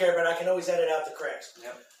all I care about. I can always edit out the cracks.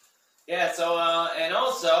 Yep. Yeah. So and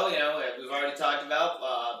also, we've already talked about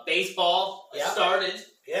baseball started.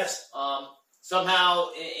 Yes. Somehow,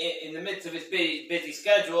 in the midst of his busy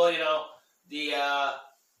schedule, the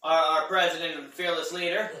our president and fearless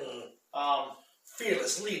leader,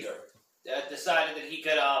 fearless leader, decided that he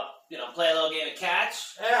could play a little game of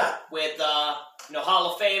catch. Yeah. With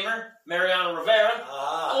Hall of Famer Mariano Rivera,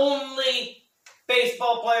 only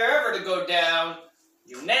baseball player ever to go down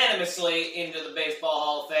unanimously into the Baseball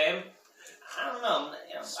Hall of Fame. I don't know.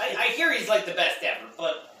 I hear he's like the best ever,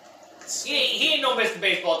 but he ain't no Mr.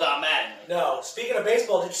 Baseball Don Madden. No. Speaking of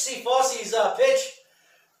baseball, did you see Fosse's pitch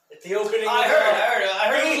at the opening? I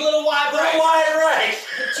heard it was a little wide right.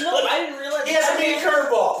 But you know what? I didn't realize he has a mean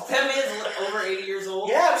curveball. That man's over 80 years old.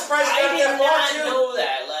 Yeah, I'm surprised he got I did that far, not too. know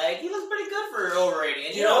that. Like, he looks pretty good for over 80.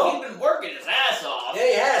 And You know? he's been working his ass off. Yeah,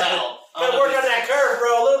 he has. Got to work on that curve,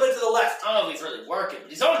 bro. A little bit to the left. I don't know if he's really working, but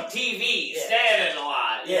he's on TV, standing a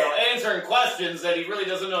lot, answering questions that he really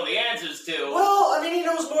doesn't know the answers to. Well, I mean, he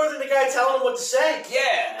knows more than the guy telling him what to say.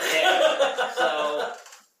 Yeah. So,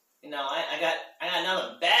 I got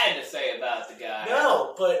nothing bad to say about the guy.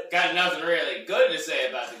 No, but got nothing really good to say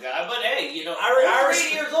about the guy. But hey, I over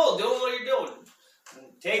 80 years old, doing what you're doing,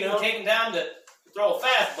 taking time to throw a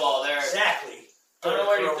fastball there. Exactly. I don't know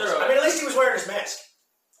where he threw it. I mean, at least he was wearing his mask.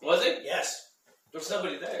 Was he? Yes. There was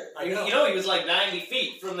somebody there. I know. He was like 90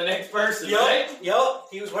 feet from the next person, Yup, right? yup.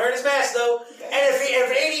 He was wearing his mask, though. Okay. And if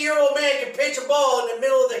an 80-year-old man can pitch a ball in the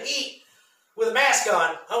middle of the heat with a mask on,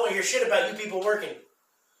 I don't want to hear shit about you people working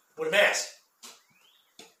with a mask.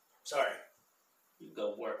 Sorry. You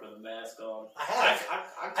go work with a mask on. I have.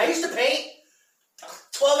 I used to paint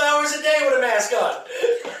 12 hours a day with a mask on.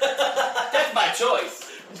 That's my choice.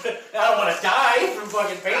 I don't want to die from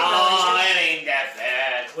fucking paint. Oh, it ain't that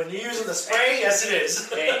bad. When you're using the spray, yes it is.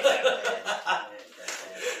 It ain't that bad.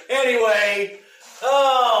 Anyway,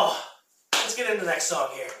 let's get into the next song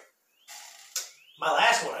here. My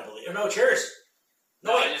last one, I believe. Or no, it's yours.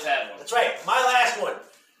 No, I just had one. That's right, my last one.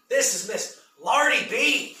 This is Miss Lardy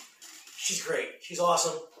B. She's great. She's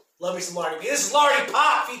awesome. Love me some Lardy B. This is Lardy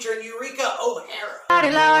Pop featuring Eureka O'Hara.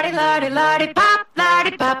 Lardy, Lardy, Lardy, Lardy Pop,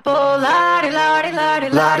 Lardy Pop, oh, Lardy, Lardy, Lardy,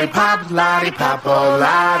 Lardy pop, Lardy pop, oh,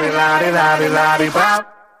 Lardy, Lardy, Lardy, Lardy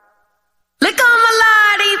pop.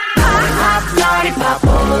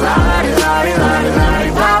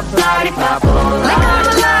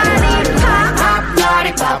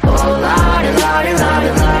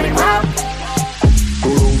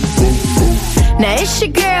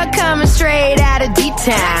 It's your girl coming straight out of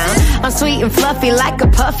D-Town. I'm sweet and fluffy like a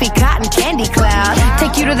puffy cotton candy cloud.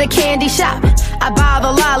 Take you to the candy shop, I buy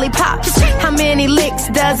the lollipops. How many licks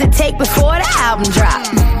does it take before the album drop?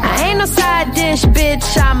 I ain't no side dish,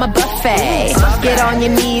 bitch, I'm a buffet. Get on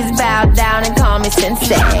your knees, bow down and call me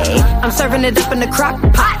sensei. I'm serving it up in the crock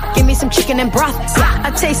pot. Give me some chicken and broth. I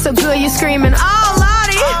taste so good, you're screaming, oh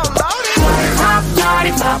lordy. Lollipop,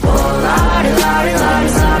 lollipop, oh lordy, lordy, lordy,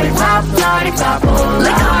 lollipop, lollipop, oh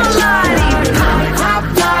lordy, lollipop,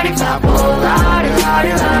 lollipop, oh lordy,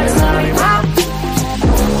 lordy, lordy, lollipop.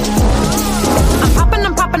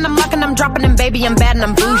 I'm popping, I'm locking, I'm dropping, and baby, I'm bad and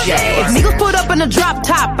I'm bougie. If Migos put up in a drop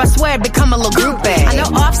top, I swear I'd become a little groupie. I know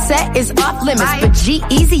Offset is off limits, but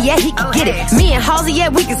G-Eazy, yeah, he can get it. Me and Halsey, yeah,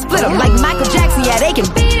 we can split them. Like Michael Jackson, yeah, they can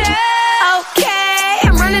beat it. Okay,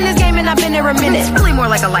 I'm running this game and I've been there a minute. It's really more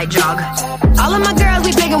like a light jog. All of my girls,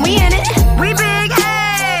 we big and we in it. We big,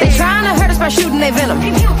 hey! They trying to hurt us by shooting they venom.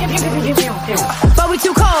 But we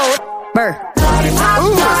too cold. Burr. Ooh,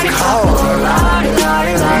 it's cold.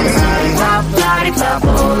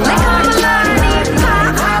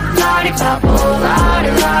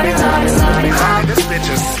 This bitch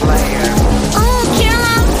is slaying. Ooh, kill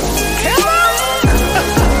 'em. Kill 'em.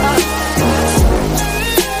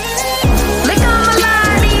 Lick on my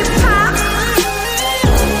lollipop.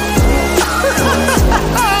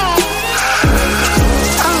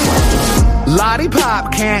 Lollipop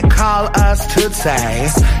can't call us Tootsie.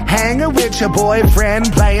 Hanging with your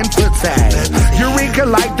boyfriend playing footsie. Eureka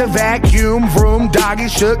like the vacuum room. Doggy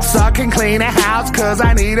shook, suck and clean a house. Cause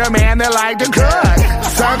I need a man that like to cook.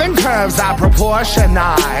 Southern curves I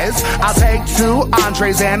proportionize. I'll take 2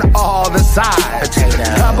 entrees and all the sides.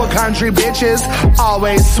 Couple country bitches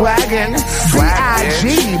always swagging.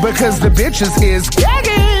 B.I.G. because the bitches is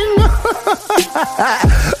gagging.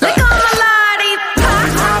 Lick on my lollipop.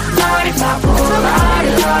 Lollipop, oh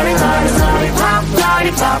lordy, lordy, lordy, lollipop,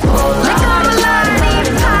 lollipop, oh lordy. Lick on my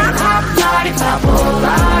lollipop. Lollipop, oh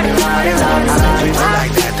lordy, lordy, lordy, lollipop. You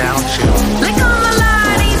like that, don't you? Lick on my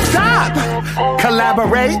lollipop. Stop!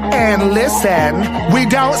 Collaborate and listen. We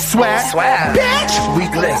don't sweat. Bitch, we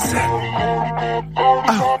glisten.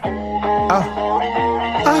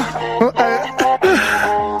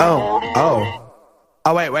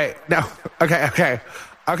 Oh, wait. No. Okay,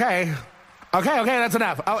 that's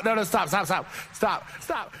enough. Oh, no, stop.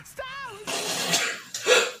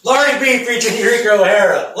 Lardy B featuring Eureka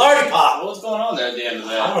O'Hara. Lardy Pop. What's going on there at the end of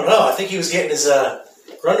that? I don't know. I think he was getting his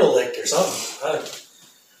grundle licked or something.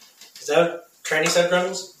 Is that tranny said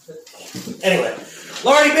grundles? Anyway.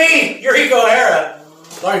 Lardy B, Eureka O'Hara.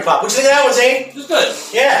 Lardy Pop. What you think of that one, Zane? It was good.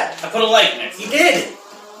 Yeah. I put a like next to it. He did.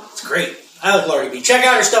 It's great. I like Lardy B. Check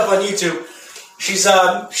out her stuff on YouTube. She does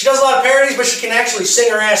a lot of parodies, but she can actually sing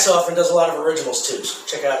her ass off and does a lot of originals too. So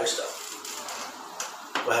check out her stuff.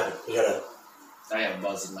 What happened? I have a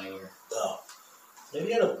buzz in my ear. Oh. Maybe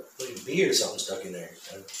you got a bee or something stuck in there.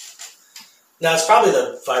 No, it's probably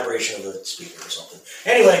the vibration of the speaker or something.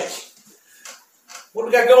 Anyway, what do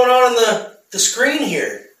we got going on the screen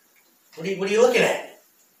here? What are you looking at?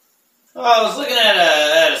 Well, I was looking at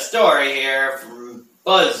a story here from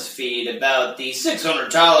BuzzFeed about the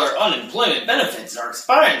 $600 unemployment benefits are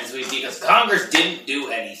expiring this week because Congress didn't do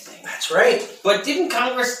anything. That's right. But didn't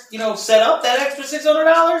Congress, set up that extra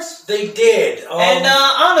 $600? They did. And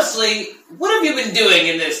honestly, what have you been doing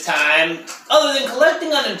in this time other than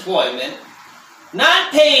collecting unemployment,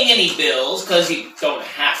 not paying any bills because you don't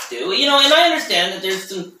have to? And I understand that there's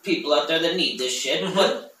some people out there that need this shit,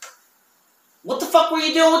 but what the fuck were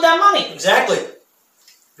you doing with that money? Exactly.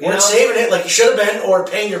 You weren't saving it like you should have been, or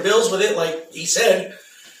paying your bills with it like he said.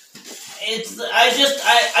 I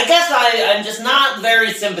guess I'm just not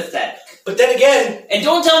very sympathetic. But then again... And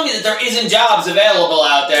don't tell me that there isn't jobs available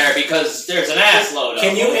out there because there's an assload of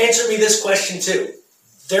them. Can you answer me this question too?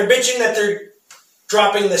 They're bitching that they're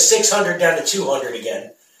dropping the 600 down to 200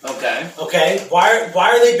 again. Okay. Why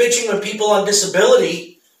are they bitching when people on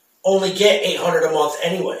disability only get 800 a month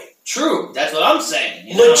anyway? True, that's what I'm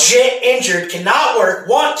saying. Legit injured, cannot work,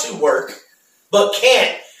 want to work, but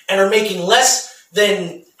can't, and are making less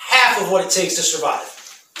than half of what it takes to survive.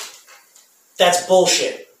 That's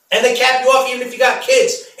bullshit. And they cap you off even if you got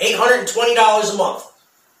kids. $820 a month.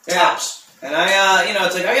 Tops. And I can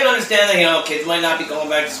understand that, kids might not be going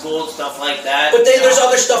back to school and stuff like that. But there's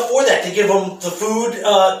other stuff for that. They give them the food,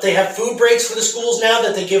 they have food breaks for the schools now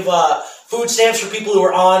that they give food stamps for people who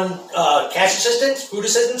are on food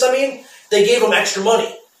assistance, they gave them extra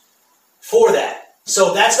money for that.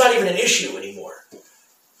 So that's not even an issue anymore.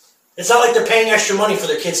 It's not like they're paying extra money for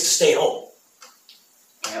their kids to stay home.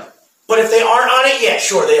 Yeah. But if they aren't on it, yeah,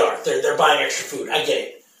 sure they are. They're buying extra food. I get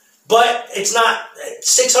it. but it's not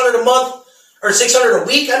 $600 a month or $600 a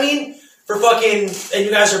week. I mean, for fucking, and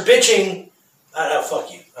you guys are bitching.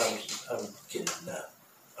 Fuck you. I'm kidding. No,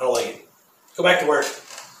 I don't like it. Go back to work.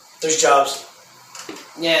 There's jobs.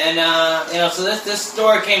 Yeah, and so this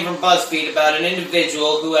story came from BuzzFeed about an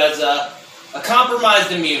individual who has a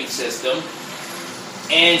compromised immune system,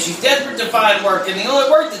 and she's desperate to find work, and the only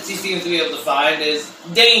work that she seems to be able to find is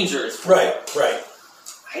dangerous. Right.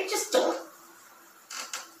 I just don't.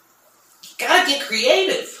 You gotta get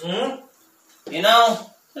creative. Mm-hmm. You know,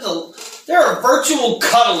 there are virtual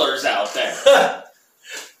cuddlers out there.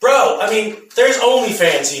 Bro, I mean, there's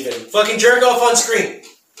OnlyFans even. Fucking jerk off on screen.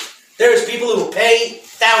 There's people who will pay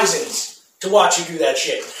thousands to watch you do that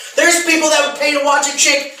shit. There's people that would pay to watch a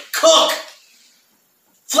chick cook.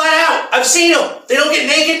 Flat out. I've seen them. They don't get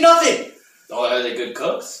naked, nothing. Oh, are they good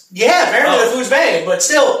cooks? Yeah, apparently the food's banging, but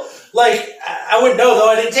still, like, I wouldn't know though,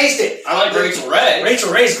 I didn't taste it. I like Rachel Ray.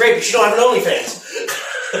 Rachel Ray's great, but she don't have an OnlyFans.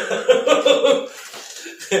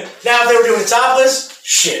 Now if they were doing topless,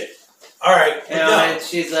 shit. Alright. And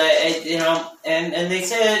she's like, and they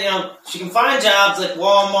said, she can find jobs like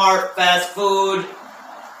Walmart, fast food,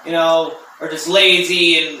 or just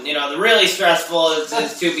lazy, and, the really stressful is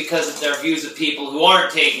too because of their views of people who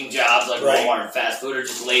aren't taking jobs like Walmart and fast food, or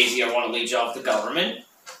just lazy or want to leech off the government.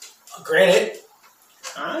 Granted,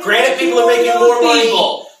 people are making more money.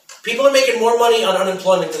 People are making more money on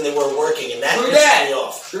unemployment than they were working, and that pisses me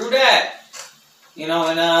off. True that.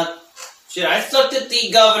 Shit, I sucked at the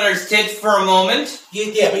governor's tits for a moment.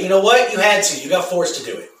 Yeah, but you know what? You had to. You got forced to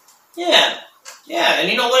do it. Yeah, and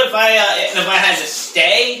you know what? If I had to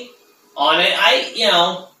stay on it,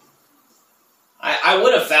 I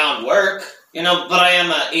would have found work. But I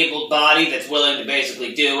am an able body that's willing to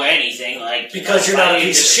basically do anything. Because you're not a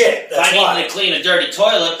piece of shit. That's why. I need to clean a dirty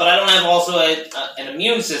toilet, but I don't have also an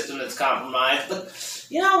immune system that's compromised. But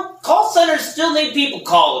call centers still need people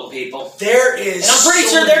calling people. There is, and I'm pretty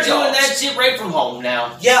sure they're doing that shit right from home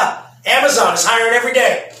now. Yeah, Amazon is hiring every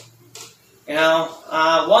day.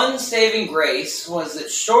 One saving grace was that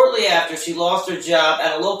shortly after she lost her job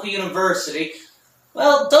at a local university.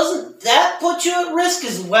 Well, doesn't that put you at risk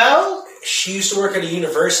as well? She used to work at a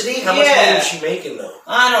university? How much money was she making, though?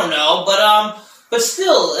 I don't know, but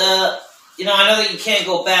still, I know that you can't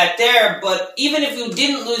go back there, but even if you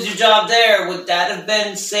didn't lose your job there, would that have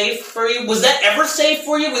been safe for you? Was that ever safe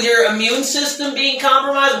for you with your immune system being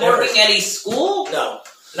compromised, working at a school? No.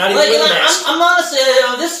 Not even with a mask. I'm honestly,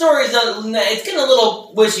 this story is it's getting a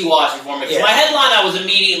little wishy-washy for me, because my headline, I was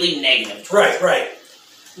immediately negative. Right.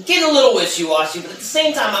 I'm getting a little wishy-washy, but at the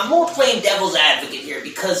same time, I'm more playing devil's advocate here,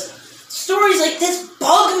 because stories like this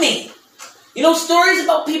bug me. Stories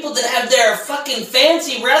about people that have their fucking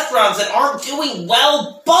fancy restaurants that aren't doing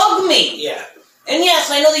well bug me. Yeah. And yes,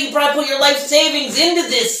 I know that you probably put your life savings into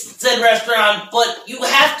this said restaurant, but you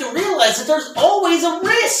have to realize that there's always a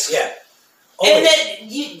risk. Yeah. Always. And that,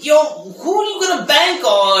 who are you going to bank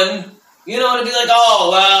on, to be like, oh,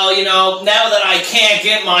 well, now that I can't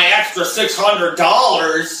get my extra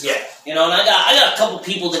 $600. Yeah. And I got a couple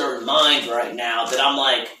people that are in mind right now that I'm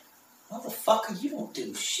like, motherfucker, you don't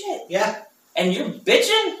do shit. Yeah. And you're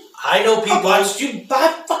bitching? I know people. I watched you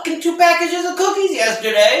buy fucking 2 packages of cookies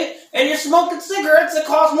yesterday, and you're smoking cigarettes that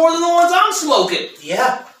cost more than the ones I'm smoking.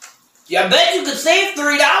 Yeah. I bet you could save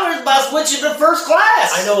 $3 by switching to first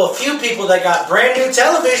class. I know a few people that got brand new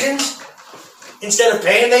televisions instead of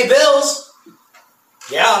paying their bills.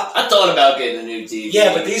 Yeah. I thought about getting a new TV.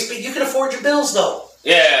 Yeah, but these people, you can afford your bills though.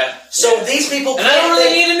 Yeah. So these people, and I don't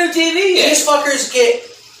really need a new TV yet. These fuckers get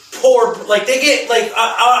poor, they get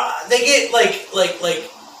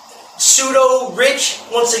pseudo rich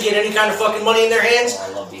once they get any kind of fucking money in their hands.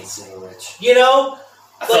 Oh, I love being pseudo rich.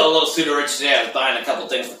 I felt a little pseudo rich today. I was buying a couple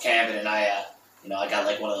things for camping, and I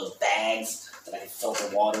got one of those bags that I can filter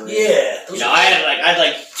water in. Yeah. I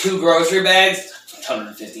had 2 grocery bags,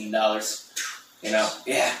 $115.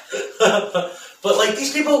 Yeah. But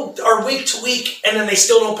these people are week to week, and then they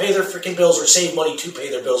still don't pay their freaking bills or save money to pay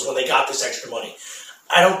their bills when they got this extra money.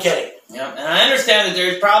 I don't get it. Yeah, and I understand that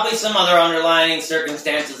there's probably some other underlying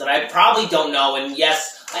circumstances that I probably don't know, and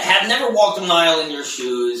yes, I have never walked a mile in your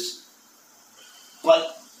shoes,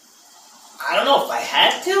 but I don't know if I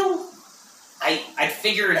had to. I'd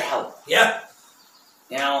figure it out. Yeah.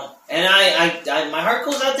 And I my heart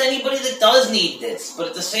goes out to anybody that does need this, but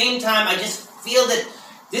at the same time, I just feel that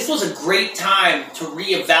this was a great time to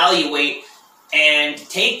reevaluate and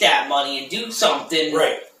take that money and do something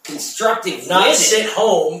constructive. Not sit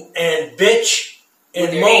home and bitch and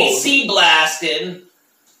with your moan. AC blasting,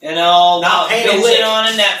 not paying a lick on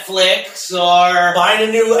a Netflix or buying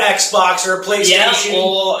a new Xbox or a PlayStation.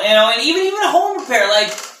 Yeah, and even a home repair.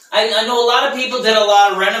 I know a lot of people did a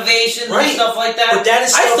lot of renovations and stuff like that. But that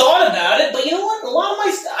is I thought about it, but you know what? A lot of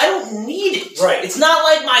my I don't need it. Right. It's not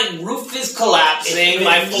like my roof is collapsing,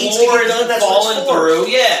 my needs to floor be is done, that's what falling it's for. through.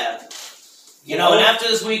 Yeah. You know, and after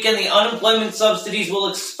this weekend, the unemployment subsidies will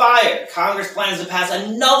expire. Congress plans to pass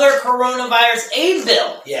another coronavirus aid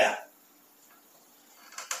bill. Yeah.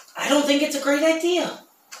 I don't think it's a great idea.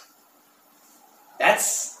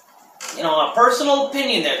 That's, you know, a personal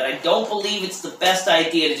opinion there, that I don't believe it's the best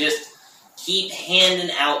idea to just keep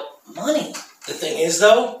handing out money. The thing is,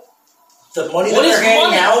 though, the money that they're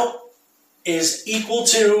handing out is equal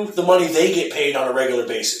to the money they get paid on a regular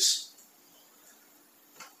basis.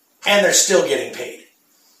 And they're still getting paid.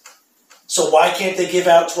 So why can't they give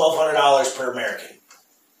out $1,200 per American?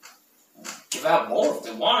 Give out more if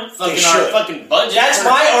they want. They Fucking should. our fucking budget. That's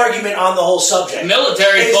my argument on the whole subject. The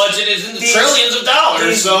military budget is in the trillions of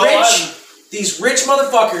dollars. These rich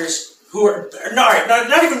motherfuckers who are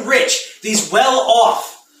not even rich. These well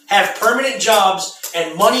off have permanent jobs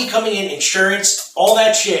and money coming in, insurance, all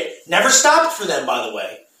that shit. Never stopped for them, by the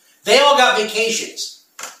way. They all got vacations.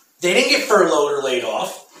 They didn't get furloughed or laid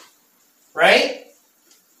off. Right?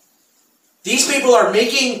 These people are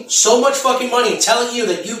making so much fucking money and telling you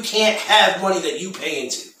that you can't have money that you pay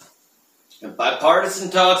into. And bipartisan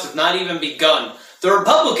talks have not even begun. The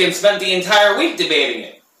Republicans spent the entire week debating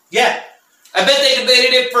it. Yeah. I bet they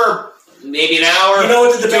debated it for maybe an hour. You know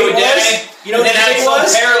what the debate to a day, was? You know what and the then debate had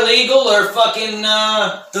was? some paralegal or fucking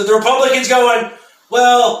The Republicans going,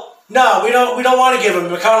 well, no, we don't want to give him.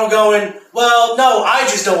 McConnell going, well, no, I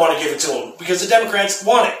just don't want to give it to him because the Democrats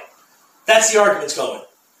want it. That's the argument's going.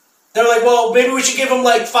 They're like, well, maybe we should give him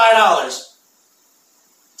like $5. That's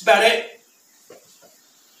about it.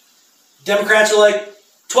 Democrats are like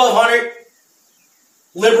 $1,200.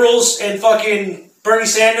 Liberals and fucking Bernie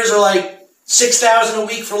Sanders are like $6,000 a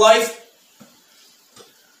week for life.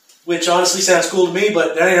 Which honestly sounds cool to me,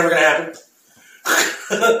 but that ain't ever gonna happen.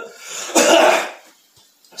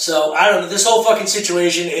 So, I don't know. This whole fucking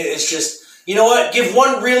situation is just, you know what? Give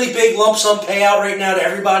one really big lump sum payout right now to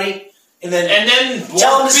everybody. And then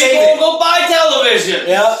tell them to save it. Go buy television.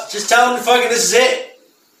 Yeah, just tell them to fucking this is it.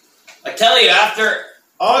 I tell you, after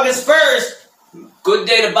August 1st, good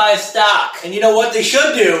day to buy stock. And you know what they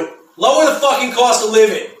should do? Lower the fucking cost of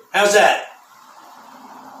living. How's that?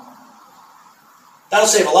 That'll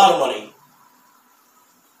save a lot of money.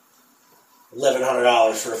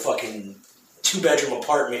 $1,100 for a fucking 2-bedroom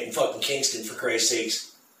apartment in fucking Kingston, for Christ's sakes.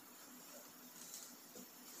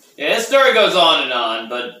 Yeah, this story goes on,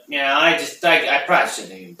 but yeah, I probably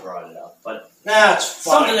shouldn't have even brought it up. But nah, it's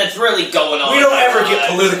fine. Something that's really going on. We don't ever get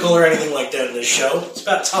political or anything like that in this show. It's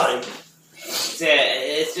about time.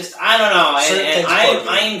 It's just I don't know.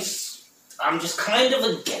 I'm just kind of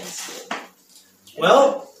against it.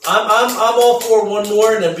 Well, I'm all for one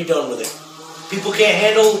more and then be done with it. People can't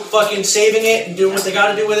handle fucking saving it and doing what they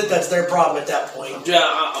got to do with it. That's their problem at that point. Yeah,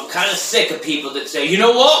 I'm kind of sick of people that say, you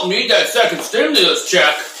know what, we need that second stimulus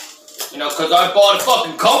check. You know, because I bought a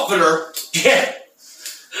fucking comforter. Yeah.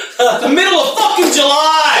 The middle of fucking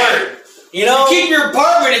July. You know, keep your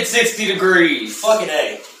apartment at 60 degrees. Fucking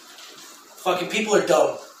A. Fucking people are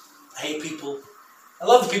dumb. I hate people. I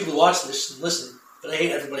love the people who watch this and listen, but I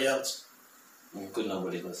hate everybody else. Good,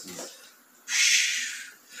 nobody listens.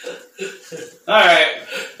 Alright.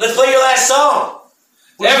 Let's play your last song.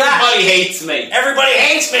 Everybody hates me. Everybody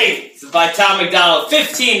hates me. It's by Tom McDonald.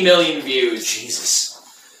 15 million views. Jesus.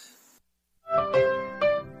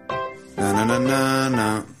 Na na na na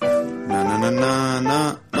na na na na na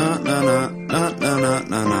na na na na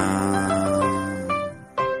na na.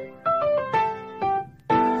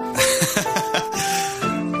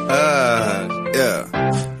 Yeah.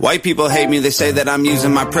 White people hate me, they say that I'm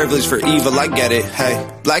using my privilege for evil, I get it, hey.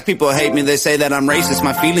 Black people hate me, they say that I'm racist,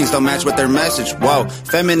 my feelings don't match with their message, whoa.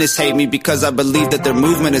 Feminists hate me because I believe that their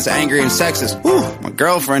movement is angry and sexist, woo. My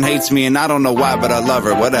girlfriend hates me and I don't know why, but I love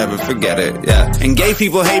her, whatever, forget it, yeah. And gay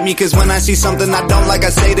people hate me cause when I see something I don't like, I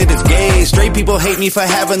say that it's gay. Straight people hate me for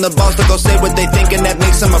having the balls to go say what they think and that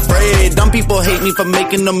makes them afraid. Dumb people hate me for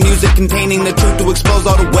making the music containing the truth to expose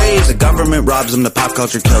all the ways. The government robs them, the pop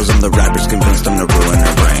culture kills them, the rappers convince them to ruin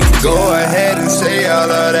their brain. Go ahead and say all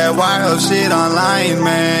of that wild shit online,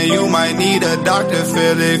 man. You might need a Dr.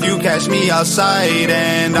 Phil if you catch me outside.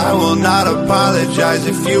 And I will not apologize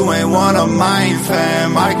if you ain't one of mine,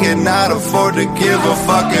 fam. I cannot afford to give a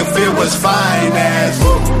fuck if it was finance.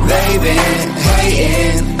 They been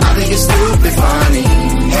hating, I think it's stupid funny.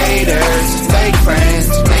 Haters, fake friends,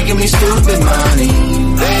 making me stupid money.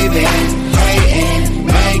 They been hating,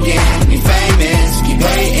 making me famous. Keep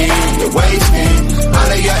hating, you're wasting all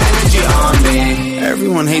of your energy on me.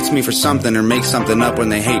 Everyone hates me for something or makes something up when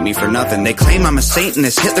they hate me for nothing. They claim I'm a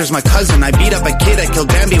Satanist, Hitler's my cousin. I beat up a kid, I killed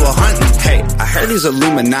Bambi while hunting. Hey, I heard he's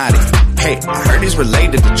Illuminati. Hey, I heard he's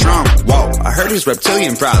related to Trump. Whoa, I heard he's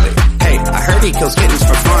reptilian probably. Hey, I heard he kills kittens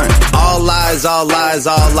for fun. All lies, all lies,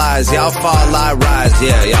 all lies. Y'all fall, I rise,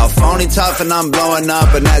 yeah. Y'all phony tough and I'm blowing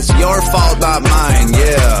up, and that's your fault, not mine,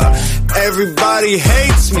 yeah. Everybody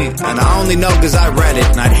hates me, and I only know cause I read it.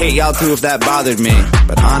 And I'd hate y'all too if that bothered me,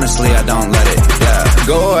 but honestly I don't let it, yeah.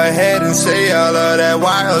 Go ahead and say all of that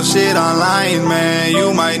wild shit online, man.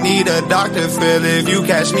 You might need a Dr. Phil if you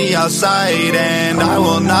catch me outside. And I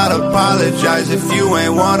will not apologize if you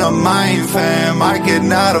ain't one of mine, fam. I could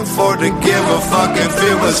not afford to give a fuck if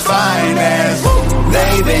it was finance.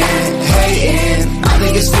 They've been hating, I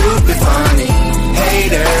think it's stupid funny.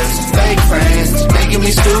 Haters, fake friends, making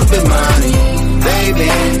me stupid money. They've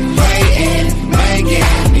been hating,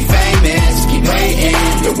 making me famous. Keep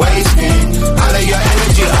hating, you're wasting all of your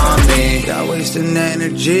energy on me. Y'all wasting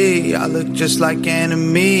energy, y'all look just like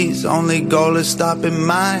enemies. Only goal is stopping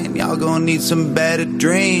mine, y'all gonna need some better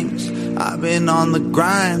dreams. I've been on the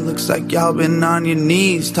grind, looks like y'all been on your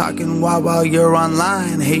knees. Talking while you're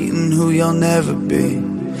online, hating who you'll never be.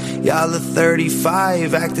 Y'all are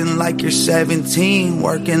 35, acting like you're 17.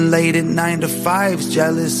 Working late at 9 to 5s,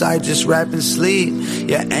 jealous I just rap and sleep.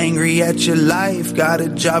 You're angry at your life, got a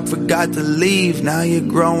job, forgot to leave. Now you're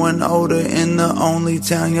growing older in the only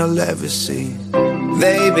town you'll ever see.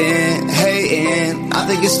 They've been hating, I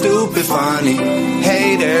think it's stupid funny.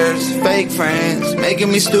 Haters, fake friends,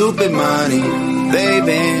 making me stupid money. They've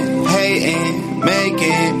been hating,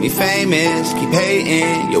 making me famous. Keep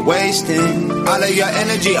hating, you're wasting all of your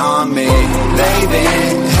energy on me. They've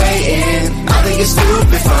been hating, I think it's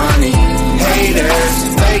stupid funny.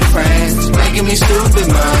 Haters, fake friends, making me stupid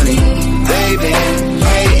money. They've been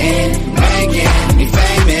hating, making me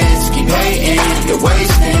famous. Keep hating, you're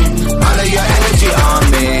wasting all of your energy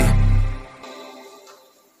on me.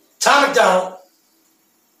 Tom McDonald.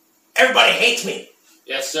 Everybody hates me.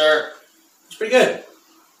 Yes, sir. It's pretty good,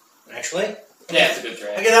 actually. Yeah, it's a good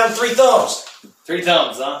track. I get out 3 thumbs. 3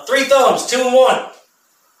 thumbs, huh? 3 thumbs, 2 and 1.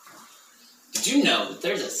 Did you know that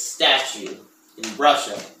there's a statue in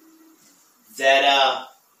Russia that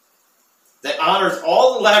honors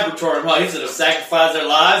all the laboratory mice that have sacrificed their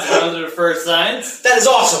lives in order to further science? That is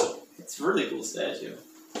awesome. It's a really cool statue.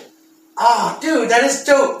 Ah, dude, that is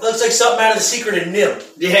dope. Looks like something out of The Secret of Nim.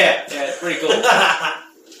 Yeah, it's pretty cool.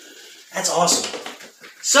 That's awesome.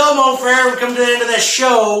 So, Mon Frere, we're coming to the end of that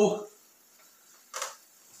show.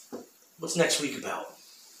 What's next week about?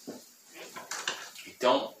 I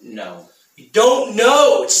don't know. You don't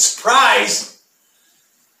know. It's a surprise.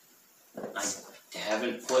 I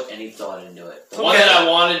haven't put any thought into it. The one that I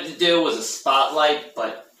wanted to do was a spotlight,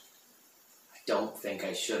 but I don't think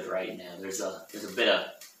I should right now. There's a bit of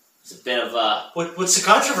what's the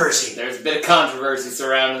controversy? There's a bit of controversy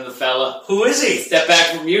surrounding the fella. Who is he? Stepped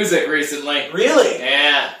back from music recently. Really?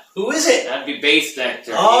 Yeah. Who is it? That'd be Bass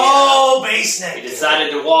Nectar. Oh, Bass Nectar. He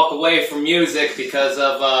decided to walk away from music because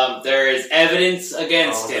of there is evidence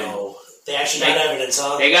against him. No. They actually got evidence,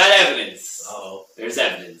 huh? They got evidence. Oh. There's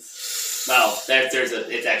evidence. Well,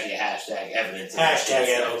 it's actually a hashtag, evidence. Hashtag,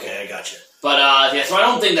 yeah, okay, I got you. But, yeah, so I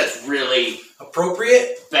don't think that's really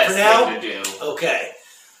appropriate best for now? thing to do. Okay.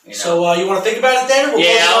 You know? So, you want to think about it then? Or we'll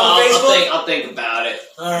post it on Facebook? I'll think about it.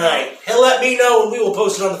 Alright. He'll let me know and we will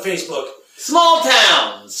post it on the Facebook. Small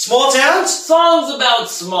towns. Small towns? Songs about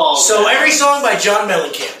small towns. So every song by John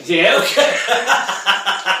Mellencamp. Yeah. Okay.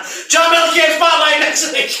 John Mellencamp Spotlight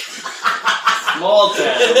next week. Small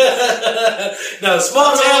towns. No,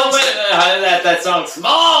 small towns. That song,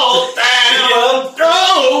 Small Town,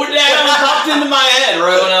 Throw Down, popped into my head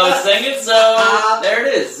right when I was singing, so there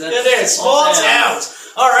it is. Yeah, there, small towns.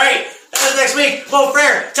 All right, that's next week. Mon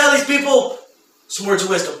Frere, tell these people some words of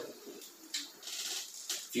wisdom.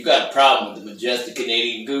 If you got a problem with the majestic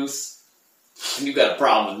Canadian goose, then you got a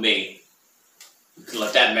problem with me. You can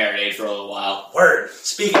let that marinate for a little while. Word.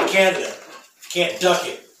 Speaking of Canada, if you can't duck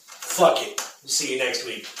it, fuck it. We'll see you next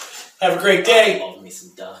week. Have a great day. I love me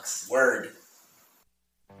some ducks. Word.